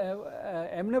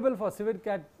amenable for civet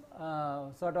cat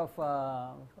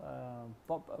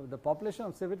the population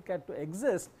of civet cat to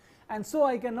exist, and so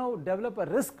I can now develop a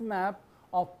risk map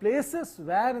of places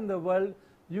where in the world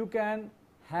you can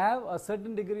have a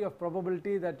certain degree of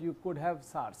probability that you could have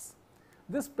SARS.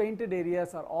 This painted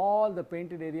areas are all, the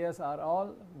painted areas are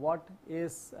all what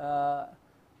is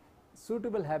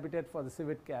suitable habitat for the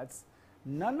civet cats.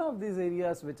 None of these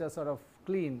areas which are sort of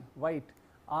clean, white,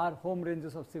 are home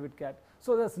ranges of civet cat.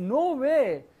 So there's no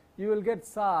way you will get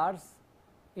SARS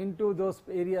into those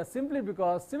areas simply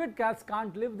because civet cats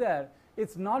can't live there.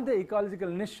 It's not the ecological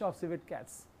niche of civet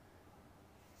cats.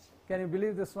 Can you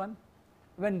believe this one?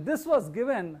 When this was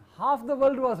given, half the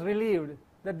world was relieved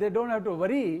that they don't have to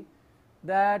worry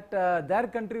that their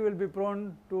country will be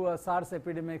prone to a SARS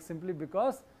epidemic simply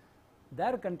because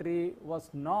their country was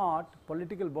not,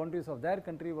 political boundaries of their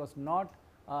country was not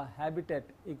a habitat,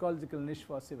 ecological niche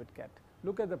for civet cat.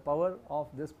 Look at the power of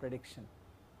this prediction.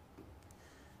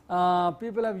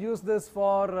 People have used this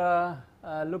for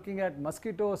looking at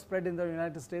mosquito spread in the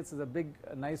United States. Is a big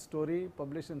nice story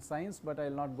published in Science, but I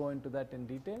will not go into that in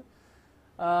detail.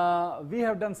 We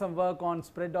have done some work on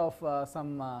spread of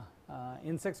some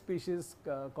insect species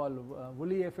called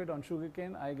woolly aphid on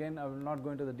sugarcane. Again, I will not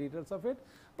go into the details of it,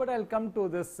 but I will come to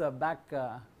this back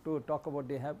to talk about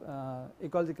the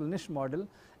ecological niche model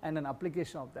and an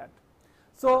application of that.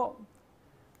 So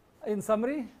in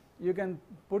summary, you can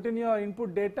put in your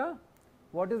input data.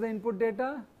 What is the input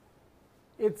data?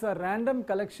 It's a random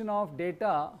collection of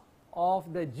data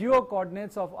of the geo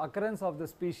coordinates of occurrence of the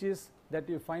species that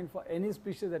you find for any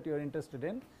species that you are interested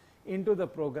in into the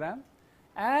program,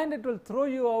 and it will throw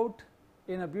you out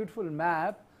in a beautiful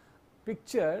map,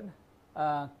 pictured,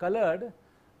 colored,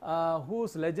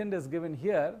 whose legend is given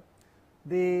here.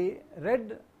 The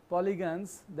red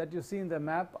polygons that you see in the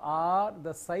map are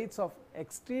the sites of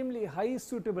extremely high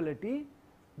suitability,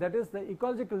 that is the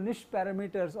ecological niche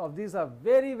parameters of these are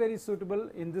very, very suitable.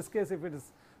 In this case, if it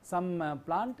is some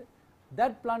plant,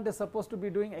 that plant is supposed to be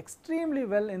doing extremely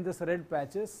well in this red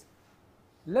patches,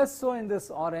 less so in this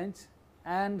orange,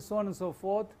 and so on and so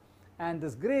forth. And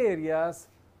this gray areas,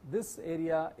 this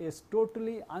area is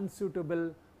totally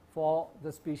unsuitable for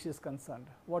the species concerned,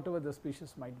 whatever the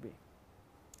species might be.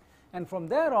 And from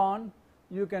there on,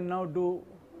 you can now do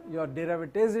your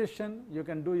derivatization, you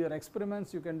can do your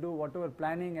experiments, you can do whatever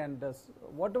planning and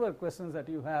whatever questions that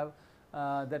you have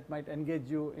that might engage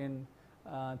you in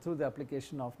through the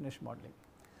application of niche modeling.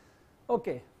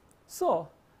 Okay, so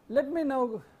let me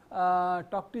now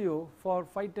talk to you for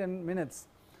 5-10 minutes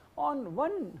on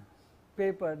one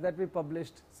paper that we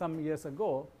published some years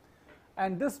ago,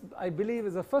 and this I believe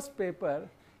is the first paper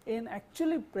in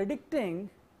actually predicting,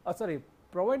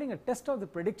 providing a test of the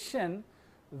prediction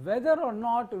whether or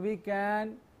not we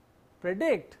can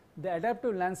predict the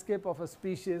adaptive landscape of a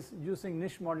species using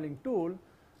niche modeling tool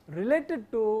related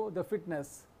to the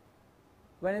fitness.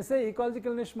 When I say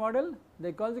ecological niche model, the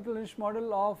ecological niche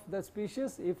model of the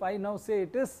species, if I now say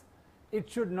it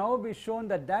should now be shown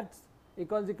that that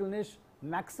ecological niche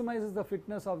maximizes the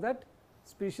fitness of that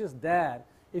species there.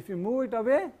 If you move it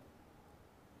away,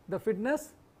 the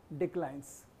fitness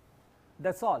declines.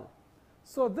 That's all.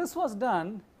 So this was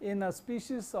done in a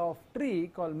species of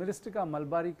tree called Myristica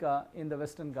mulbarica in the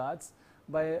Western Ghats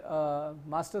by a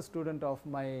master student of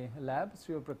my lab,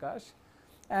 Shiva Prakash,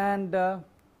 and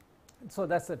so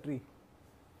that's a tree.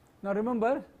 Now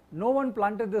remember, no one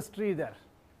planted this tree there.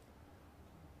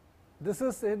 This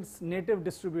is its native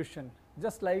distribution,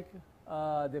 just like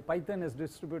the python is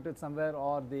distributed somewhere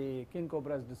or the king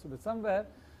cobra is distributed somewhere.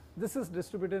 This is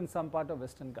distributed in some part of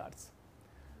Western Ghats.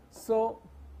 So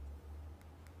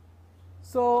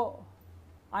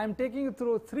I am taking you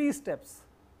through 3 steps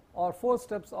or 4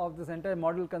 steps of this entire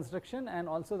model construction and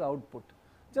also the output,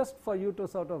 just for you to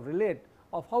sort of relate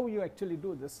of how you actually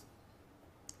do this.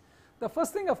 The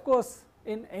first thing, of course,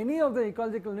 in any of the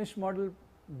ecological niche model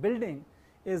building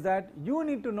is that you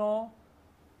need to know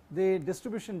the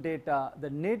distribution data, the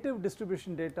native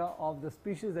distribution data of the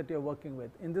species that you are working with,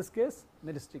 in this case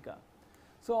Myristica.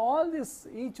 So all this,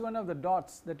 each one of the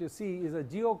dots that you see is a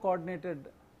geo-coordinated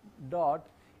dot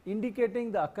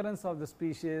indicating the occurrence of the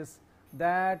species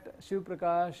that Shiv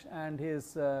Prakash and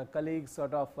his colleagues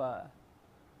sort of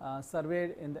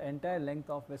surveyed in the entire length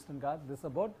of Western Ghats. This is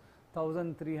about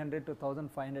 1300 to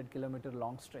 1500 kilometer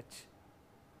long stretch.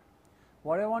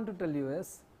 What I want to tell you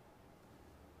is,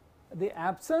 the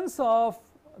absence of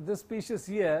this species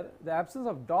here, the absence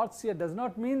of dots here does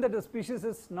not mean that the species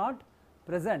is not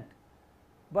present,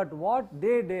 but what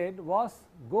they did was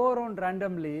go around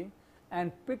randomly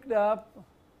and picked up,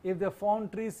 if they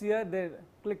found trees here, they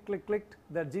clicked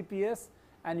their GPS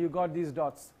and you got these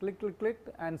dots, clicked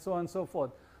and so on and so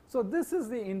forth. So this is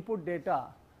the input data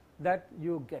that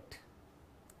you get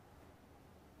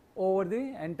over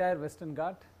the entire Western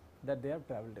Ghat that they have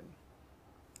travelled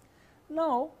in.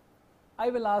 Now I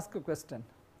will ask a question.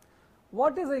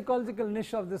 What is the ecological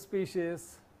niche of this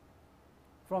species?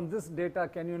 From this data,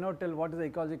 can you now tell what is the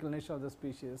ecological niche of the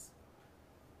species?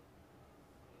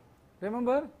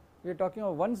 Remember, we are talking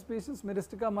of one species,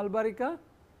 Myristica malbarica,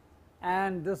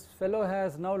 and this fellow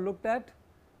has now looked at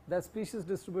the species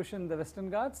distribution in the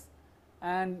Western Ghats,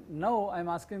 and now I am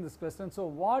asking this question. So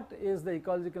what is the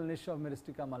ecological niche of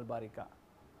Myristica malbarica?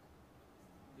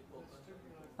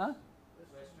 Huh?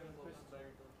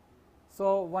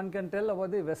 So one can tell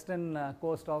about the western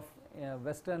coast of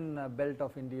western belt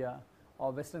of India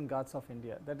or Western Ghats of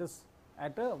India. That is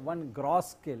at a one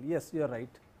gross scale. Yes, you are right.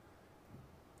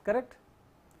 Correct?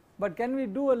 But can we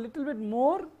do a little bit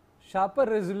more sharper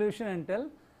resolution and tell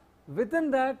within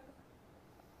that,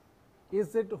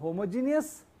 is it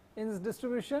homogeneous in its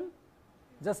distribution?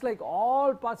 Just like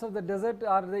all parts of the desert,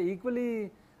 are they equally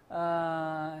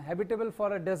habitable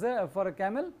for a desert, for a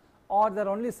camel, or there are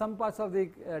only some parts of the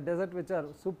desert which are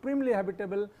supremely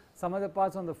habitable, some other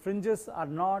parts on the fringes are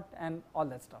not, and all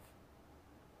that stuff.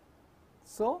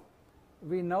 So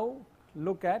we now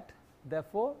look at,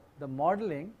 therefore, the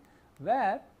modeling,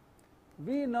 where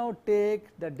we now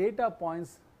take the data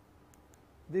points,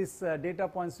 these data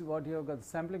points what you have got, the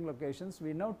sampling locations,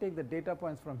 we now take the data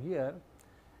points from here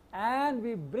and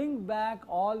we bring back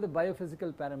all the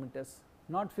biophysical parameters,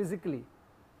 not physically,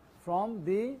 from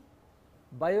the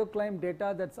bioclimate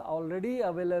data that is already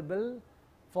available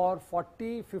for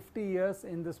 40, 50 years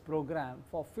in this program.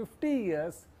 For 50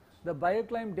 years, the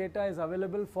bioclimate data is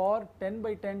available for 10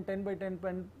 by 10, 10 by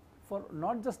 10, for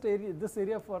not just area, this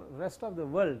area, for rest of the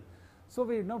world. So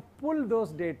we now pull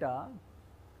those data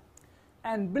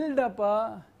and build up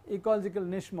a ecological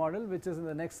niche model, which is in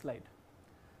the next slide.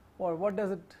 Or what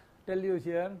does it tell you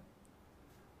here?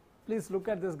 Please look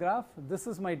at this graph. This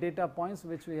is my data points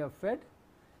which we have fed,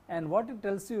 and what it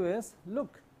tells you is,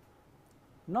 look,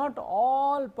 not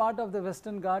all part of the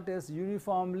Western Ghat is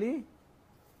uniformly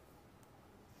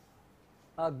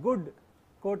a good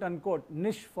quote unquote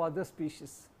niche for the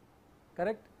species,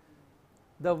 correct?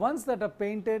 The ones that are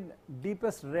painted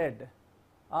deepest red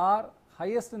are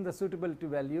highest in the suitability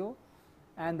value,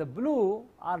 and the blue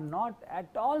are not at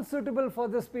all suitable for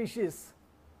the species.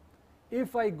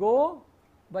 If I go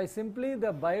by simply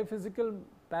the biophysical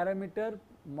parameter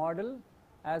model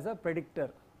as a predictor,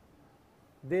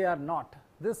 they are not.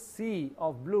 This sea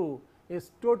of blue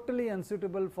is totally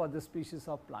unsuitable for this species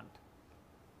of plant.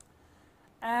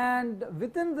 And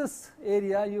within this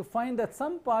area you find that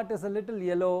some part is a little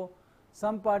yellow,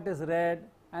 some part is red,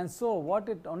 and so what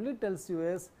it only tells you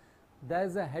is there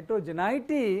is a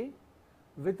heterogeneity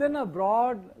within a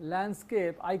broad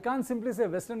landscape. I can't simply say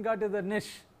Western Ghat is a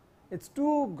niche, it's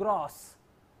too gross.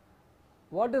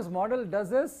 What this model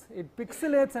does is, it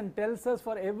pixelates and tells us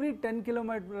for every 10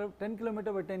 kilometer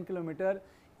by 10 kilometer,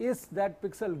 is that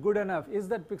pixel good enough, is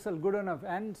that pixel good enough,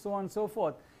 and so on and so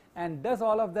forth, and does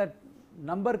all of that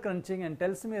number crunching and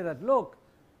tells me that, look,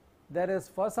 there is,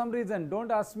 for some reason,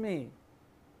 don't ask me,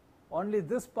 only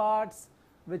these parts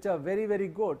which are very, very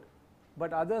good,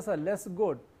 but others are less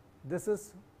good. This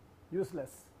is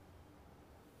useless.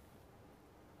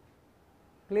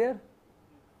 Clear?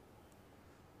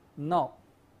 Now,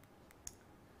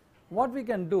 what we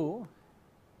can do,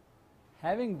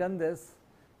 having done this,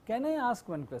 can I ask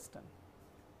one question?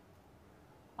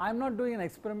 I am not doing an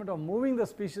experiment of moving the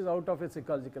species out of its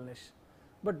ecological niche,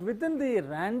 but within the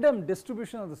random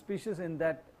distribution of the species in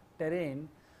that terrain,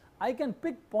 I can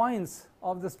pick points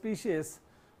of the species.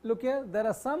 Look here, there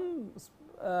are some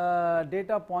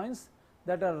data points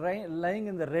that are lying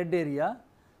in the red area,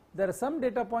 there are some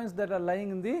data points that are lying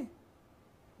in the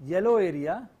yellow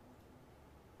area,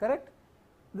 correct?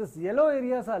 These yellow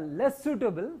areas are less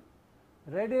suitable,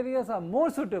 red areas are more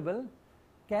suitable.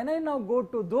 Can I now go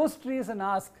to those trees and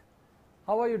ask,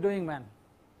 how are you doing, man?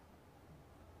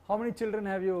 How many children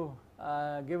have you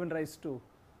given rise to?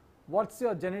 What's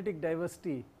your genetic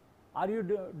diversity? Are you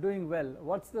doing well?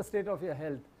 What's the state of your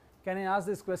health? Can I ask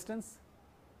these questions?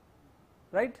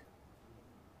 Right?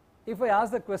 If I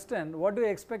ask the question, what do you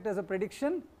expect as a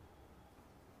prediction?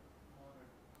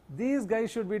 These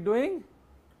guys should be doing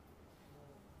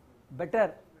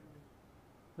better,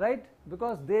 right?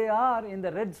 Because they are in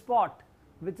the red spot,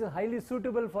 which is highly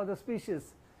suitable for the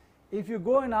species. If you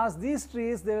go and ask these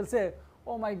trees, they will say,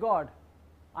 oh my God,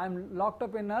 I am locked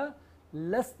up in a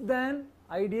less than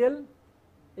ideal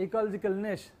ecological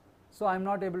niche, so I am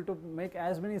not able to make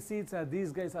as many seeds as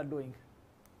these guys are doing.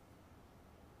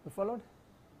 You followed?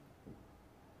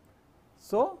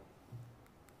 So,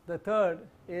 the third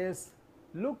is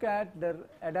look at the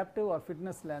adaptive or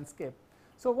fitness landscape.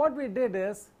 So, what we did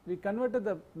is we converted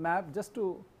the map just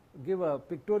to give a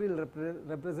pictorial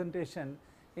representation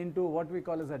into what we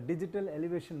call as a digital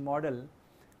elevation model,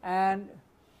 and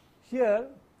here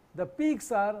the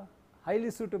peaks are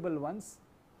highly suitable ones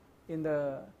in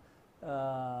the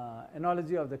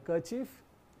analogy of the kerchief.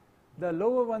 The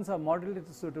lower ones are moderately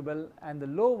suitable, and the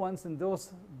low ones in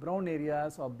those brown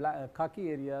areas or black, khaki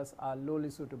areas are lowly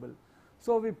suitable.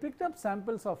 So, we picked up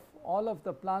samples of all of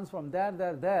the plants from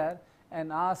there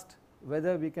and asked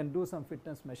whether we can do some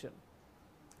fitness measure.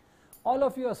 All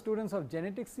of you are students of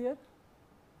genetics here,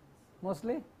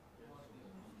 mostly?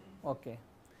 Okay.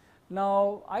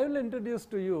 Now, I will introduce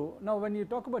to you, now when you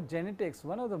talk about genetics,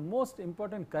 one of the most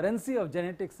important currency of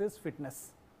genetics is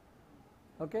fitness.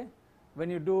 Okay? When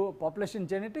you do population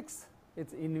genetics, it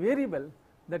is invariable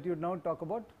that you now talk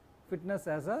about fitness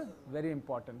as a very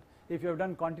important. If you have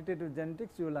done quantitative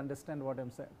genetics, you will understand what I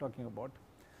am talking about.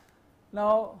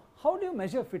 Now, how do you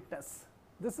measure fitness?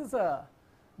 This is a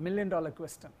million-dollar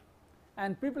question,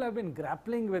 and people have been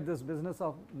grappling with this business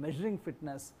of measuring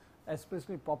fitness,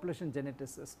 especially population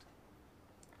geneticists.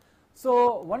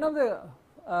 So, one of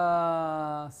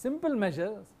the simple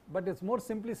measures, but it is more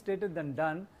simply stated than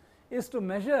done, is to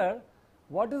measure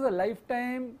what is the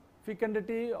lifetime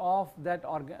fecundity of that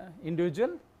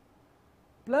individual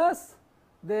plus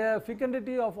the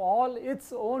fecundity of all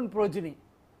its own progeny.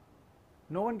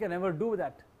 No one can ever do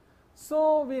that.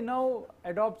 So, we now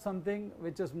adopt something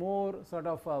which is more sort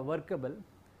of workable.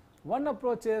 One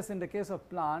approach is, in the case of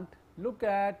plant, look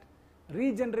at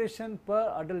regeneration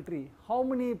per adult tree. How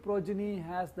many progeny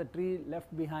has the tree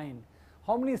left behind?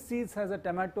 How many seeds has a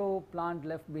tomato plant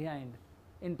left behind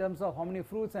in terms of how many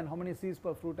fruits and how many seeds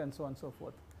per fruit and so on and so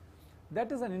forth.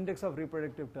 That is an index of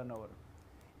reproductive turnover.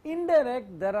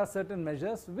 Indirect, there are certain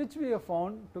measures which we have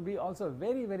found to be also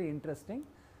very, very interesting.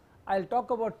 I will talk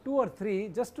about 2 or 3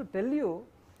 just to tell you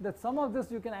that some of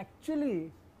this you can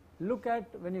actually look at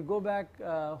when you go back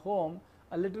home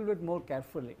a little bit more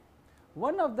carefully.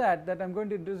 One of that I am going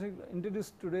to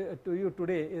introduce today to you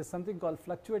today is something called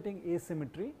fluctuating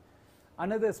asymmetry,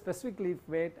 another is specific leaf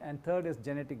weight, and third is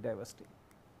genetic diversity.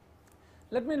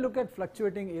 Let me look at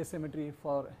fluctuating asymmetry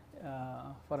for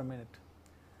a minute.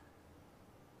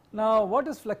 Now, what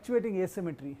is fluctuating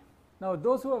asymmetry? Now,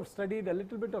 those who have studied a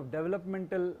little bit of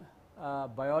developmental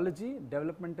biology,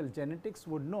 developmental genetics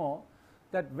would know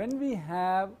that when we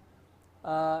have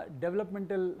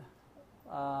developmental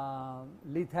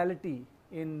lethality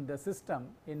in the system,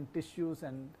 in tissues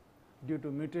and due to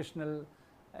mutational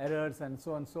errors and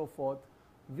so on and so forth,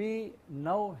 we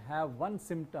now have one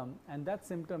symptom, and that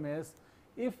symptom is,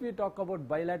 if we talk about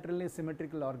bilaterally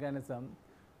symmetrical organism,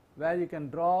 where you can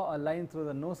draw a line through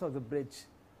the nose of the bridge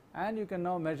and you can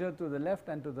now measure to the left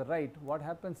and to the right, what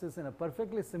happens is, in a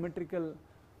perfectly symmetrical,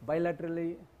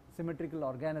 bilaterally symmetrical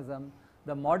organism,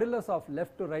 the modulus of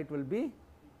left to right will be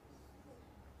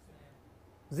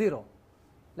 0.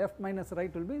 Left minus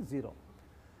right will be 0.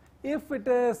 If it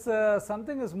is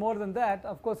something is more than that,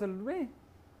 of course it will be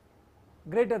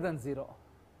greater than 0,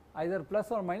 either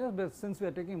plus or minus, but since we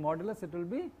are taking modulus, it will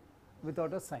be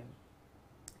without a sign.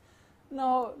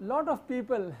 Now, lot of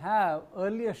people have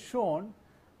earlier shown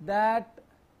that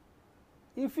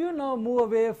if you now move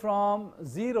away from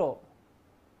 0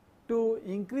 to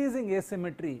increasing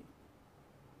asymmetry,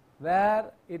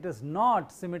 where it is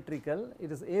not symmetrical,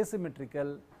 it is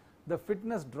asymmetrical, the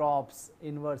fitness drops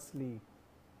inversely.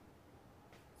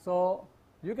 So,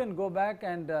 you can go back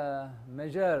and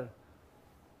measure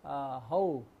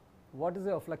what is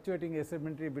your fluctuating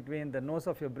asymmetry between the nose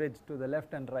of your bridge to the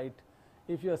left and right.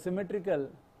 If you are symmetrical,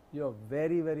 you are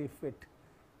very, very fit.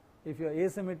 If you are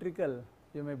asymmetrical,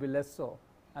 you may be less so.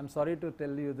 I am sorry to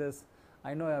tell you this.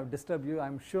 I know I have disturbed you. I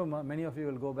am sure many of you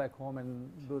will go back home and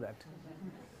do that.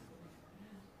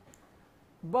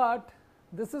 But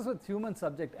this is with human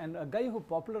subject, and a guy who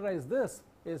popularized this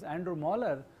is Andrew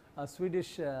Moller, a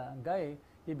Swedish guy.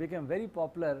 He became very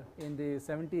popular in the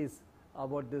 70s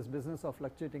about this business of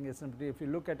fluctuating asymmetry. If you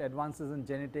look at advances in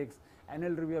genetics,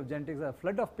 annual review of genetics, a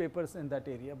flood of papers in that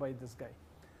area by this guy.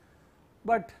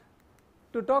 But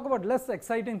to talk about less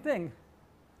exciting thing,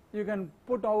 you can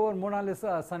put over Mona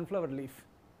Lisa a sunflower leaf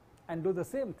and do the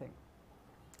same thing.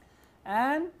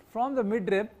 And from the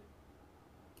midrib,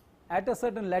 at a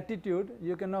certain latitude,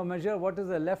 you can now measure what is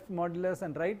the left modulus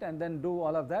and right, and then do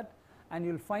all of that, and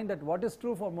you will find that what is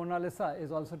true for Mona Lisa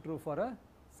is also true for a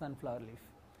sunflower leaf.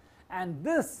 And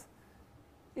this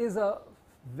is a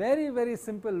very, very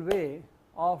simple way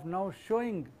of now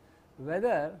showing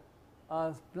whether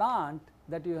a plant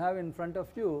that you have in front of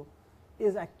you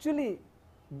is actually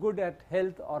good at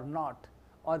health or not,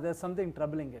 or there is something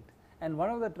troubling it. And one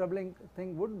of the troubling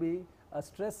thing would be a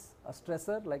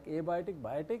stressor like abiotic,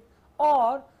 biotic,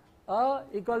 or a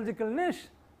ecological niche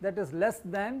that is less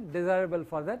than desirable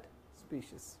for that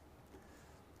species.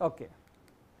 Okay.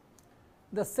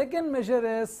 The second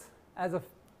measure is, as a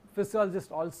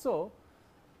physiologist also,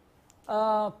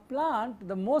 a plant,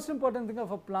 the most important thing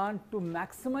of a plant to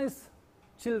maximize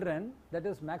children, that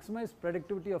is maximize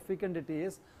productivity of fecundity,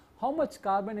 is how much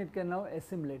carbon it can now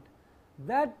assimilate.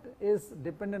 That is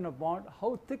dependent upon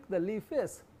how thick the leaf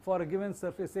is for a given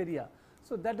surface area.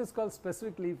 So, that is called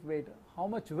specific leaf weight. How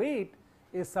much weight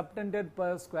is subtended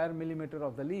per square millimeter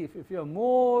of the leaf. If you have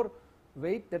more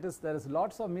weight, that is, there is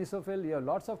lots of mesophyll, you have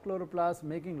lots of chloroplasts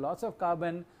making lots of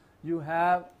carbon, you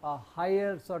have a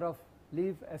higher sort of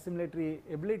leaf assimilatory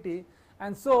ability,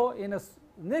 and so in a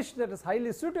niche that is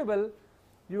highly suitable,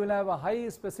 you will have a high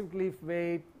specific leaf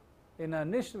weight. In a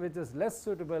niche which is less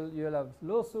suitable, you will have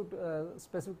low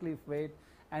specific leaf weight,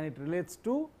 and it relates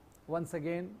to, once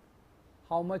again,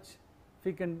 how much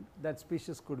fecund that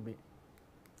species could be.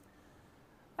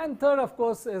 And third, of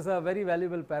course, is a very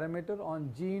valuable parameter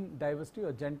on gene diversity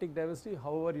or genetic diversity.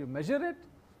 However you measure it,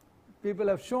 people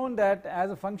have shown that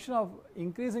as a function of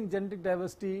increasing genetic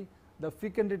diversity, the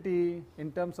fecundity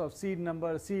in terms of seed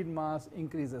number, seed mass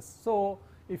increases. So,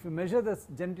 if you measure this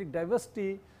genetic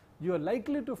diversity, you are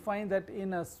likely to find that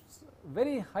in a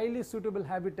very highly suitable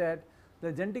habitat,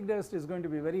 the genetic diversity is going to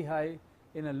be very high.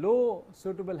 In a low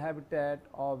suitable habitat,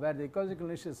 or where the ecological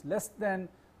niche is less than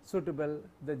suitable,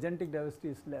 the genetic diversity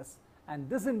is less, and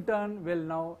this in turn will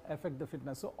now affect the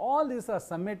fitness. So, all these are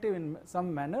summative in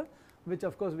some manner, which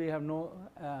of course we have no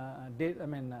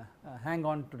hang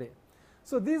on today.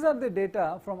 So, these are the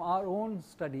data from our own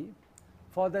study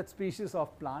for that species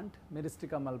of plant,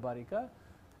 Myristica malbarica,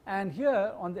 and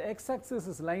here on the x axis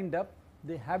is lined up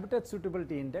the habitat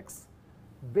suitability index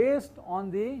based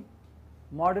on the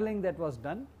modeling that was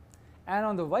done, and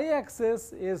on the y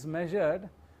axis is measured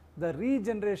the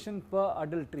regeneration per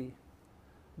adult tree.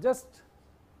 Just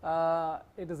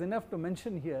it is enough to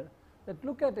mention here that,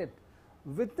 look at it,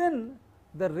 within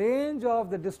the range of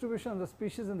the distribution of the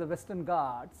species in the Western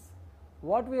Ghats,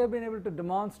 what we have been able to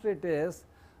demonstrate is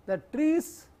that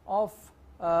trees of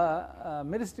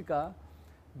Myristica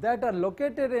that are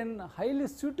located in highly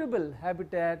suitable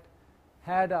habitat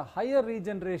had a higher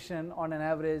regeneration on an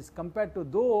average compared to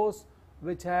those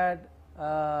which had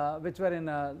which were in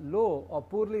a low or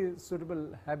poorly suitable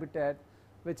habitat,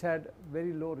 which had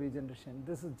very low regeneration.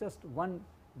 This is just one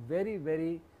very,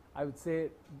 very, I would say,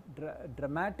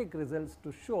 dramatic results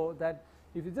to show that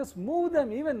if you just move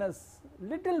them even a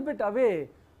little bit away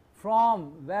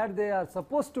from where they are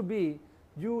supposed to be,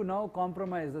 you now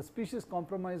compromise, the species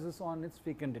compromises on its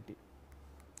fecundity.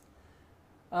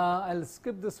 I'll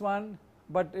skip this one,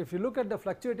 but if you look at the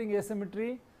fluctuating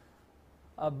asymmetry,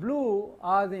 blue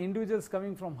are the individuals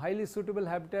coming from highly suitable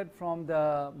habitat from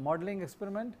the modeling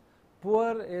experiment.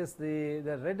 Poor is the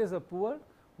red is a poor.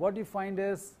 What you find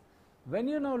is, when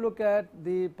you now look at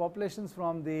the populations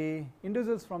from the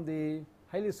individuals from the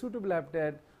highly suitable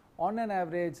habitat, on an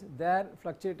average their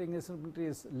fluctuating asymmetry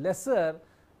is lesser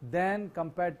than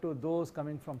compared to those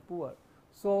coming from poor.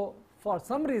 So, for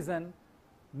some reason,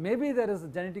 maybe there is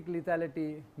genetic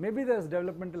lethality, maybe there is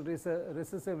developmental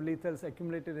recessive lethals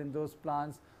accumulated in those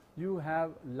plants, you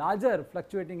have larger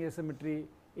fluctuating asymmetry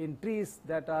in trees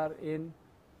that are in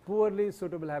poorly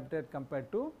suitable habitat compared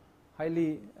to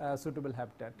highly suitable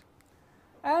habitat.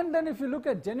 And then if you look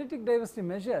at genetic diversity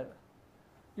measure,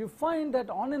 you find that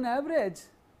on an average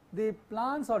the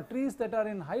plants or trees that are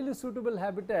in highly suitable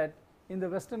habitat in the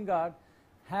Western Ghats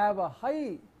have a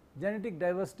high genetic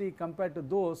diversity compared to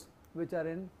those which are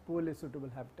in poorly suitable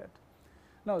habitat.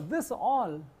 Now this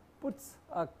all puts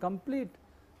a complete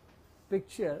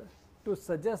picture to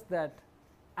suggest that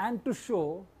and to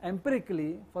show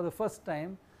empirically for the first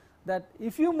time that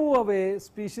if you move away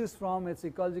species from its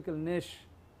ecological niche,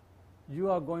 you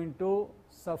are going to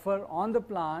suffer on the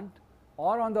plant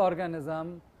or on the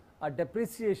organism a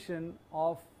depreciation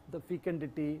of the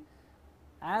fecundity,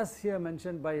 as here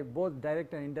mentioned by both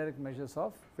direct and indirect measures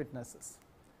of fitnesses.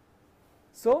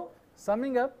 So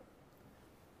summing up,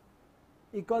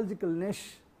 ecological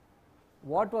niche,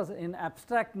 what was in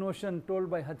abstract notion told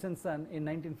by Hutchinson in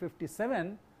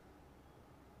 1957,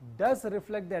 does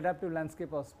reflect the adaptive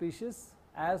landscape of species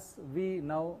as we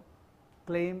now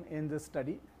claim in this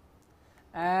study,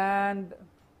 and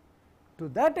to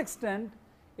that extent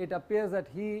it appears that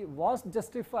he was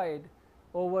justified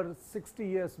over 60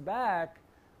 years back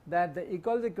that the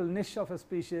ecological niche of a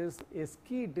species is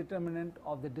key determinant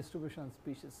of the distribution of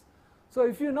species. So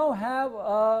if you now have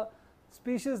a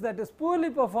species that is poorly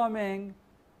performing,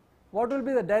 what will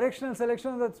be the directional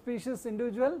selection of that species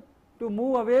individual? To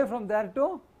move away from there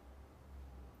to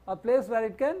a place where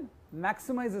it can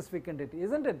maximize its fecundity,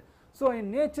 isn't it? So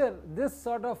in nature this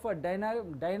sort of a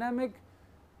dynamic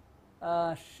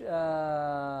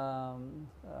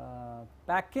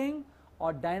packing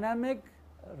or dynamic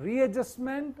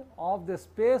readjustment of the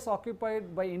space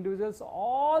occupied by individuals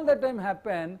all the time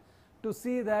happen to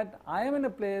see that I am in a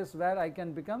place where I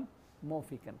can become more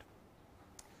fecund.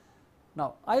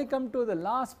 Now I come to the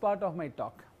last part of my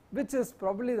talk, which is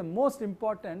probably the most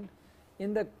important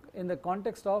in the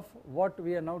context of what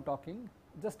we are now talking.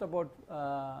 Just about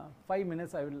 5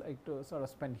 minutes I would like to sort of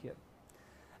spend here,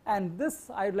 and this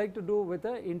I would like to do with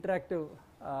a interactive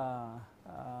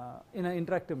in an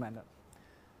interactive manner.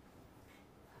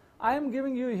 I am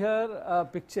giving you here a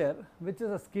picture which is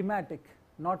a schematic,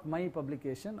 not my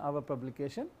publication, our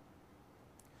publication,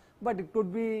 but it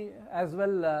could be as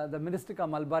well the Myristica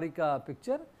mulbarica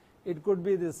picture, it could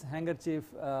be this handkerchief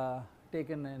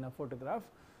taken in a photograph,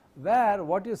 where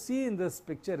what you see in this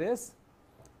picture is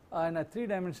in a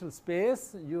 3-dimensional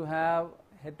space you have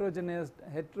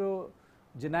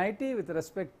heterogeneity with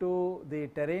respect to the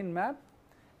terrain map,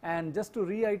 and just to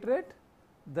reiterate,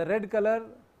 the red color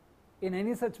in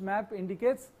any such map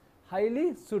indicates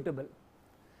highly suitable,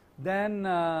 then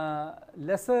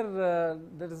lesser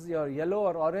that is your yellow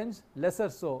or orange, lesser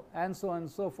so, and so on and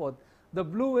so forth. The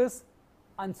blue is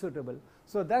unsuitable.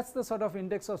 So that is the sort of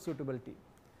index of suitability.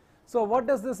 So what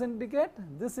does this indicate?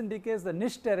 This indicates the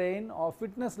niche terrain or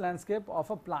fitness landscape of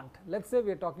a plant. Let us say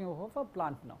we are talking of a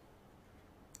plant now.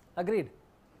 Agreed?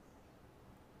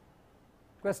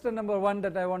 Question number 1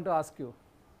 that I want to ask you.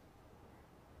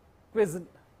 Quiz.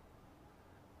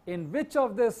 In which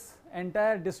of this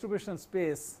entire distribution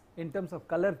space in terms of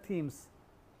color themes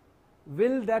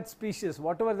will that species,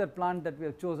 whatever the plant that we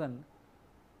have chosen,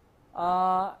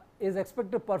 is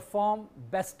expected to perform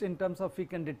best in terms of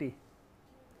fecundity?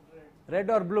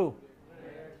 Red or blue?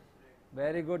 Red.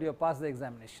 Very good, you passed the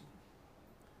examination.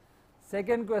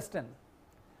 Second question,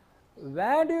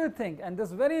 where do you think, and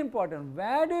this is very important,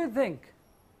 where do you think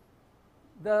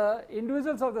the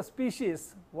individuals of the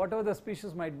species, whatever the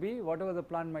species might be, whatever the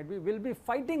plant might be, will be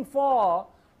fighting for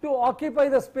to occupy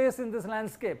the space in this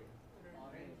landscape?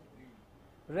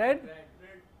 Red? Red.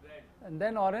 And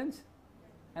then orange,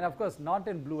 and of course not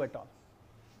in blue at all.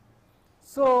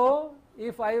 So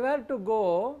if I were to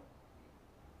go,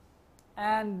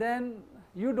 and then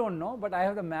you don't know, but I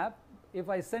have the map, if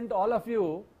I sent all of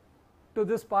you to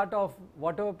this part of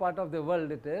whatever part of the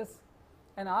world it is,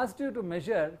 and asked you to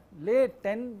measure, lay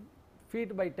 10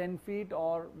 feet by 10 feet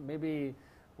or maybe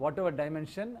whatever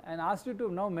dimension, and asked you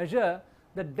to now measure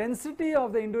the density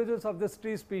of the individuals of this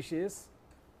tree species.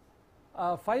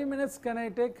 5 minutes can I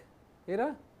take,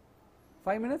 Ira?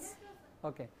 5 minutes?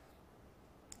 Okay.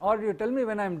 Or you tell me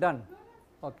when I am done.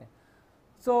 Okay.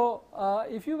 So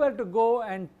if you were to go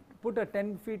and put a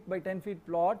 10 feet by 10 feet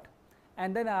plot,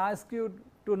 and then I ask you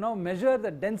to now measure the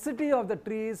density of the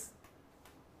trees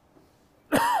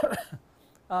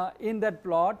in that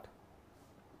plot,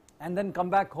 and then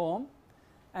come back home,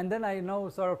 and then I now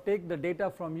sort of take the data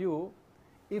from you.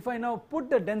 If I now put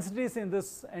the densities in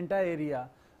this entire area,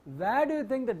 where do you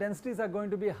think the densities are going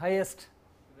to be highest?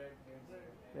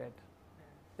 Red.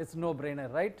 It's no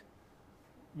brainer, right?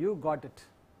 You got it.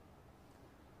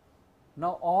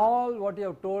 Now all what you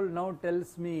have told now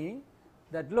tells me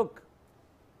that look,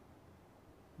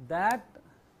 that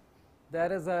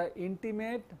there is a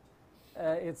intimate,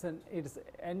 it's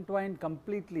entwined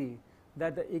completely,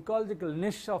 that the ecological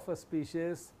niche of a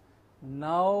species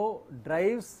now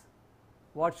drives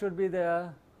what should be the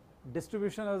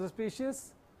distribution of the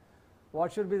species,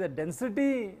 what should be the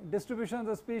density distribution of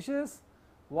the species,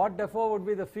 what therefore would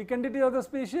be the fecundity of the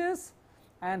species.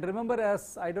 And remember,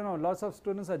 as I don't know, lots of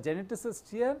students are geneticists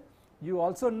here, you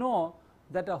also know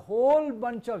that a whole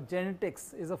bunch of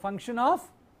genetics is a function of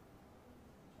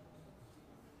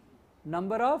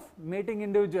number of mating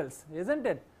individuals, isn't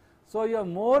it? So you have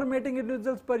more mating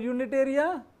individuals per unit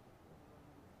area,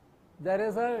 there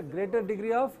is a greater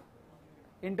degree of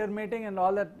intermating and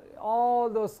all that, all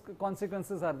those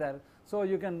consequences are there. So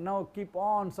you can now keep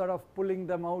on sort of pulling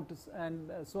them out and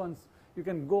so on, you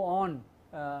can go on.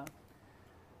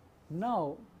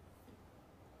 Now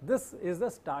this is the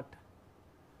start.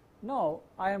 Now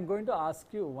I am going to ask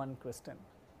you one question.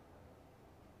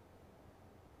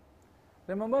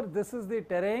 Remember, this is the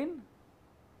terrain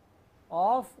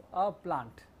of a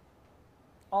plant,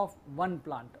 of one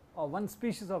plant or one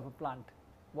species of a plant,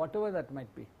 whatever that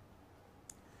might be.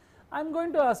 I am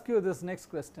going to ask you this next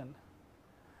question.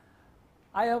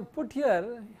 I have put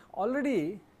here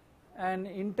already an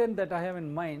intent that I have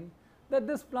in mind, that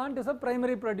this plant is a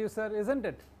primary producer, isn't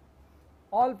it?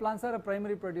 All plants are a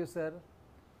primary producer.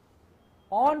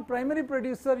 On primary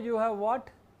producer you have what?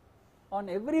 On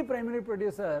every primary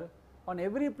producer, on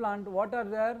every plant, what are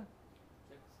there?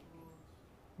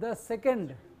 The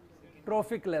second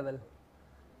trophic level.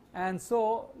 And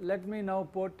so let me now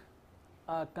put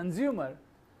a consumer,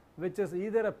 which is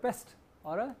either a pest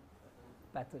or a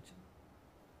pathogen.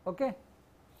 Okay.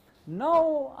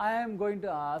 Now I am going to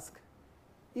ask,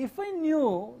 if I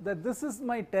knew that this is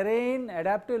my terrain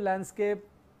adaptive landscape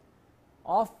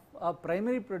of a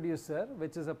primary producer,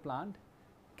 which is a plant,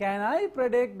 can I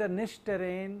predict the niche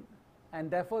terrain and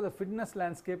therefore the fitness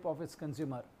landscape of its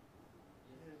consumer?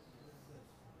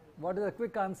 What is the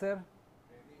quick answer?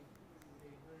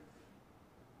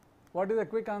 What is the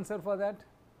quick answer for that?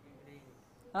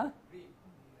 Huh?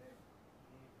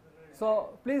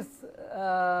 So please,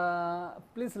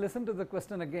 please listen to the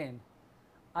question again.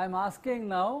 I am asking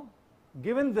now,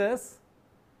 given this,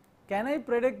 can I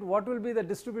predict what will be the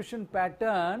distribution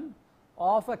pattern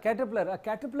of a caterpillar? A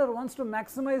caterpillar wants to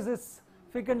maximize its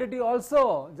fecundity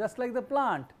also, just like the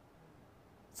plant.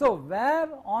 So where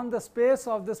on the space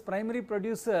of this primary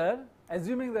producer,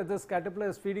 assuming that this caterpillar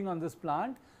is feeding on this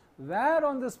plant, where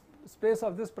on this space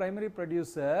of this primary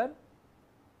producer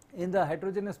in the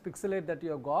heterogeneous pixelate that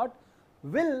you have got,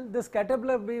 will this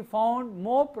caterpillar be found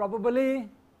more probably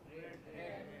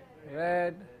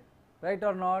red, right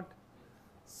or not?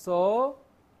 So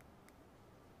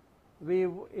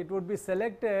it would be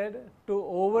selected to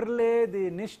overlay the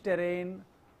niche terrain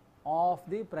of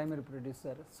the primary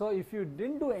producer. So if you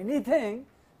didn't do anything,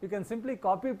 you can simply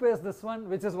copy paste this one,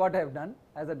 which is what I have done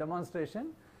as a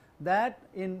demonstration, that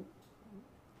in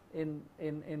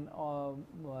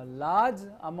large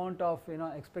amount of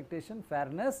expectation,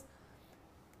 fairness,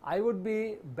 I would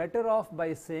be better off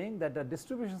by saying that the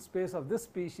distribution space of this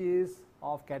species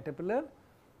of caterpillar,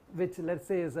 which let us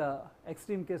say is a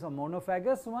extreme case of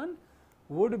monophagous one,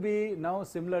 would be now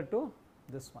similar to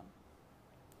this one.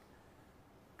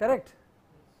 Correct?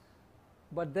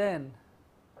 But then,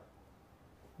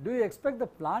 do you expect the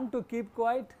plant to keep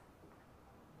quiet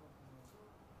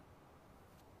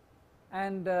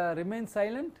and remain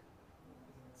silent?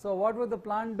 So what would the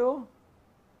plant do?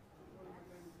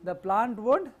 The plant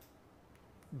would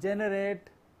generate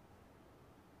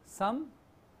some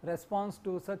response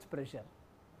to such pressure.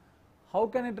 How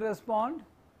can it respond?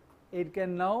 It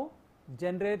can now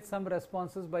generate some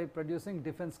responses by producing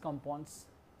defense compounds,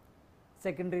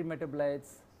 secondary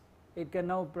metabolites. It can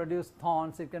now produce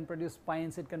thorns, it can produce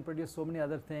spines, it can produce so many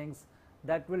other things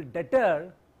that will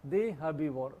deter the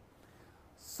herbivore.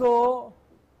 So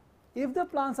if the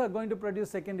plants are going to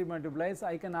produce secondary metabolites,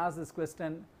 I can ask this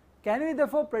question, can we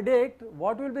therefore predict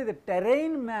what will be the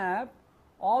terrain map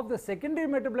of the secondary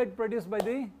metabolite produced by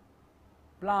the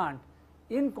plant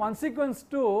in consequence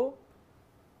to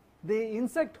the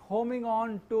insect homing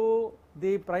on to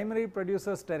the primary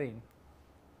producer's terrain?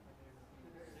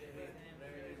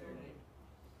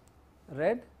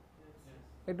 Red?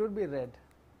 It would be red.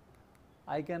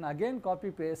 I can again copy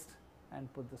paste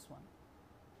and put this one.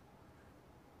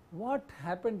 What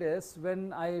happened is,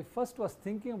 when I first was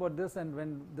thinking about this and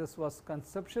when this was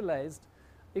conceptualized,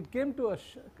 it came to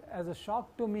as a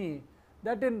shock to me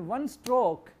that in one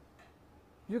stroke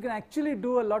you can actually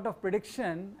do a lot of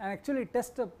prediction and actually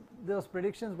test those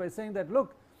predictions by saying that,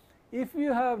 look, if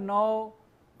you have now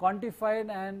quantified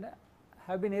and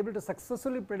have been able to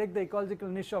successfully predict the ecological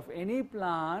niche of any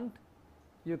plant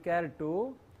you care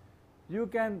to, you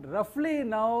can roughly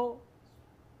now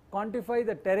quantify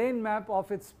the terrain map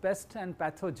of its pest and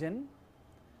pathogen,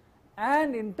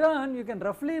 and in turn you can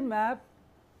roughly map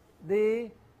the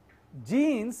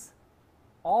genes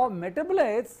or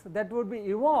metabolites that would be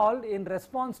evolved in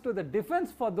response to the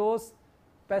defense for those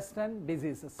pests and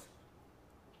diseases.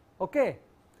 Okay.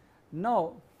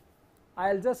 Now,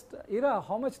 I will just, Ira,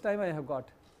 how much time I have got?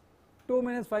 2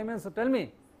 minutes, 5 minutes, so tell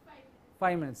me. 5 minutes.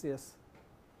 5 minutes, yes.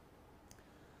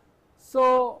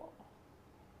 So,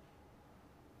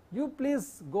 you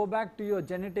please go back to your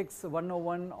genetics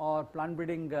 101 or plant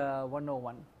breeding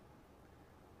 101.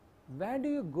 Where do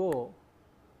you go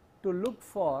to look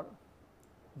for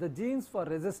the genes for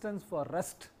resistance for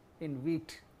rust in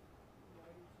wheat?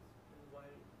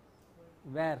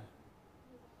 Where?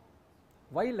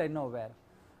 Wild, I know where.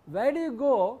 Where do you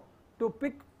go to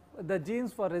pick the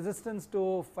genes for resistance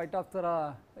to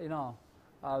Phytophthora,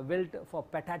 wilt for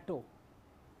potato?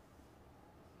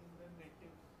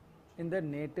 In the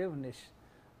native niche.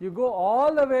 You go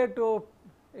all the way to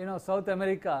South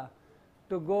America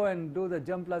to go and do the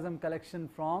germplasm collection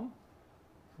from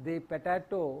the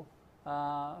potato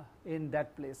in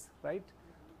that place, right,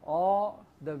 or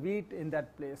the wheat in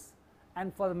that place.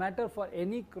 And for the matter, for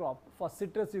any crop, for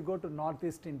citrus you go to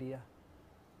Northeast India,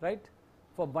 right,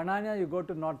 for banana you go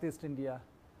to Northeast India.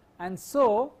 And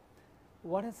so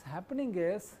what is happening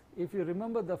is, if you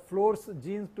remember the Floor's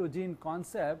genes to gene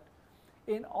concept,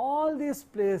 in all these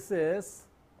places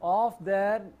of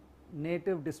their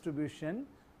native distribution,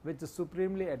 which is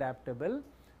supremely adaptable,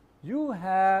 you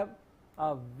have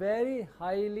a very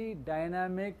highly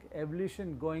dynamic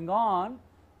evolution going on,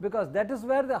 because that is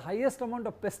where the highest amount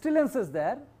of pestilence is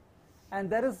there, and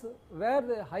that is where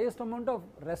the highest amount of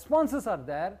responses are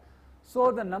there.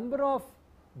 So the number of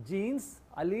genes,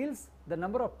 alleles, the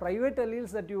number of private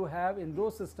alleles that you have in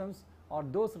those systems or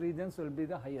those regions will be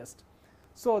the highest.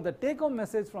 So the take home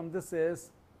message from this is,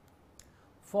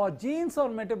 for genes or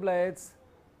metabolites,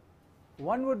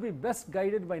 one would be best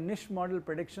guided by niche model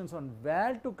predictions on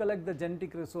where to collect the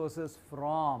genetic resources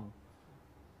from.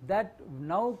 That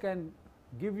now can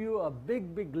give you a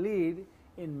big lead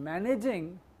in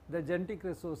managing the genetic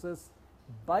resources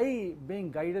by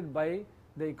being guided by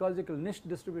the ecological niche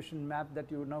distribution map that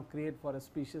you would now create for a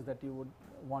species that you would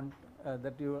want,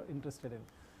 that you are interested in.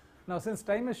 Now, since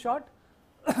time is short,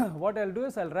 what I will do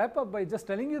is I will wrap up by just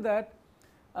telling you that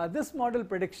this model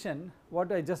prediction,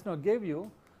 what I just now gave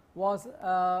you, was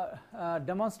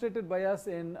demonstrated by us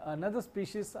in another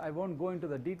species. I won't go into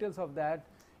the details of that,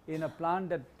 in a plant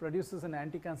that produces an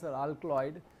anti-cancer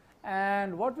alkaloid.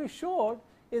 And what we showed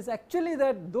is actually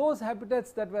that those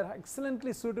habitats that were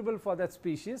excellently suitable for that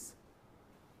species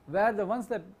were the ones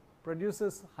that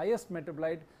produces highest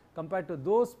metabolite compared to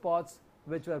those spots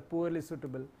which were poorly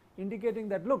suitable, indicating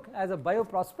that, look, as a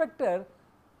bioprospector,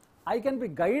 I can be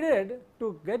guided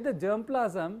to get the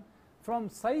germplasm from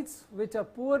sites which are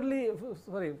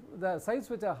the sites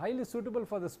which are highly suitable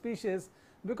for the species,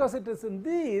 because it is in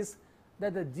these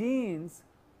that the genes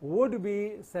would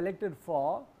be selected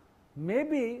for.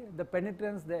 Maybe the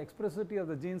penetrance, the expressivity of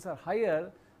the genes are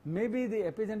higher, maybe the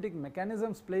epigenetic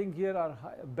mechanisms playing here are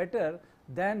better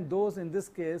than those in this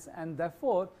case, and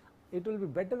therefore it will be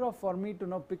better off for me to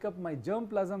now pick up my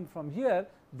germplasm from here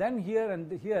than here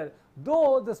and here,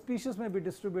 though the species may be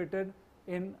distributed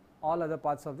in all other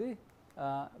parts of the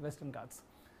Western Ghats.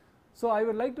 So I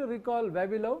would like to recall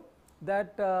Vavilov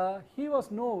that he was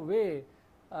no way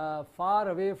far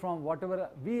away from whatever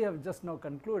we have just now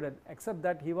concluded, except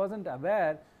that he wasn't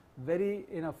aware very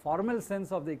in a formal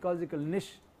sense of the ecological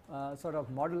niche sort of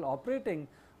model operating,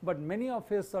 but many of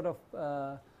his sort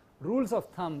of rules of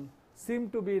thumb seem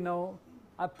to be now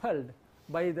upheld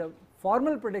by the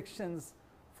formal predictions,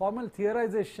 formal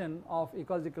theorization of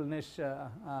ecological niche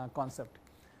concept.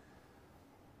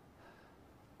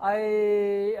 I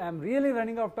am really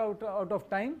running out of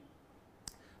time.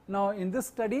 Now in this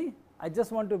study, I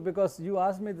just want to, because you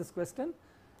asked me this question,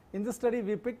 in this study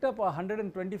we picked up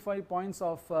 125 points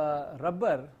of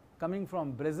rubber coming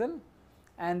from Brazil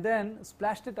and then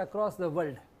splashed it across the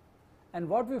world. And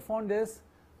what we found is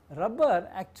rubber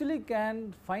actually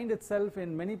can find itself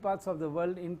in many parts of the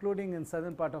world, including in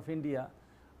southern part of India,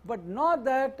 but not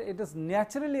that it is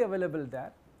naturally available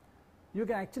there. You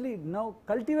can actually now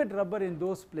cultivate rubber in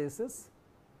those places,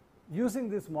 using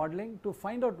this modeling to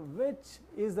find out which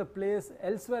is the place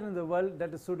elsewhere in the world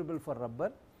that is suitable for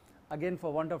rubber. Again,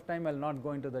 for want of time, I will not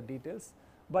go into the details,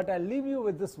 but I will leave you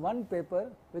with this one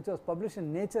paper which was published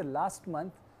in Nature last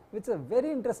month, which is a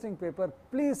very interesting paper.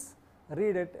 Please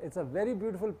read it. It's a very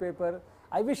beautiful paper.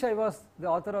 I wish I was the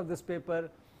author of this paper.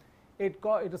 It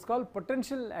is called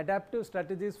Potential Adaptive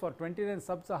Strategies for 29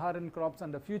 Sub-Saharan Crops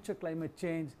Under Future Climate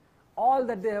Change. All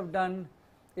that they have done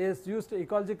is used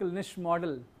ecological niche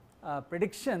model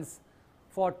predictions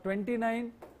for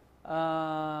 29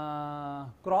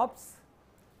 crops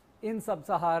in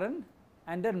sub-Saharan,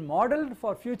 and then modeled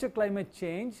for future climate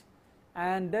change,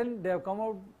 and then they have come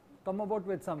about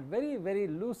with some very, very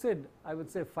lucid, I would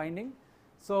say, finding.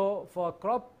 So for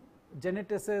crop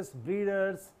geneticists,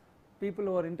 breeders, people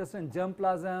who are interested in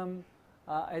germplasm,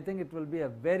 I think it will be a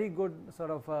very good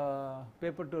sort of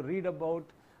paper to read about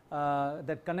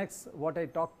that connects what I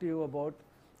talked to you about.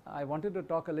 I wanted to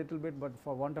talk a little bit, but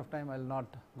for want of time I will not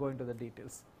go into the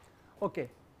details. Okay.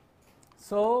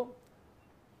 So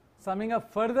summing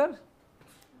up further,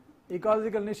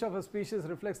 ecological niche of a species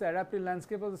reflects the adaptive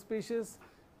landscape of the species.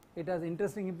 It has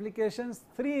interesting implications.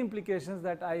 3 implications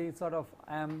that I sort of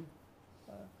am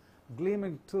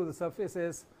gleaming through the surface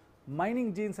is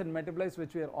mining genes and metabolites,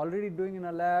 which we are already doing in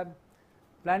a lab,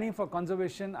 planning for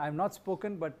conservation, I have not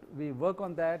spoken, but we work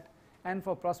on that, and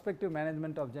for prospective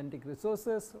management of genetic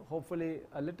resources. Hopefully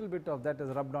a little bit of that is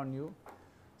rubbed on you.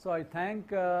 So I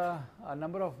thank a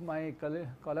number of my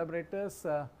collaborators.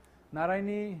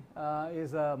 Narayani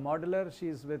is a modeler. She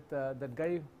is with that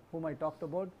guy whom I talked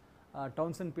about,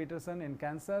 Townsend Peterson in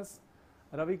Kansas.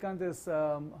 Ravikant is,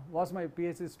 was my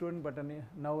PhD student, but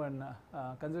now an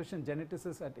conservation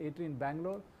geneticist at A3 in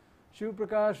Bangalore. Shiv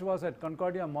Prakash was at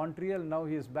Concordia, Montreal. Now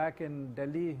he is back in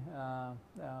Delhi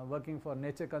working for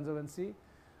Nature Conservancy.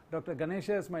 Dr.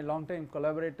 Ganesha is my long-time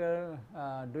collaborator,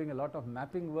 doing a lot of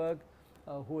mapping work,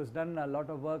 who has done a lot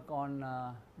of work on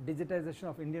digitization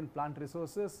of Indian plant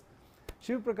resources.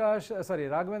 Shiv Prakash,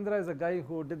 Raghavendra is a guy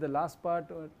who did the last part,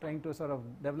 trying to sort of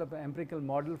develop an empirical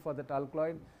model for that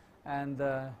alkaloid, and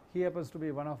he happens to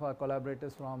be one of our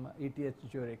collaborators from ETH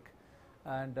Zurich.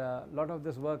 And a lot of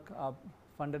this work are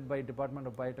funded by Department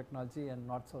of Biotechnology and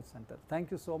North-South Center. Thank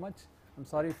you so much. I'm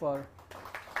sorry for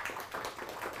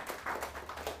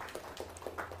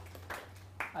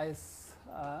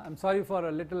I'm sorry for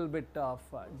a little bit of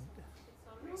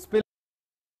spill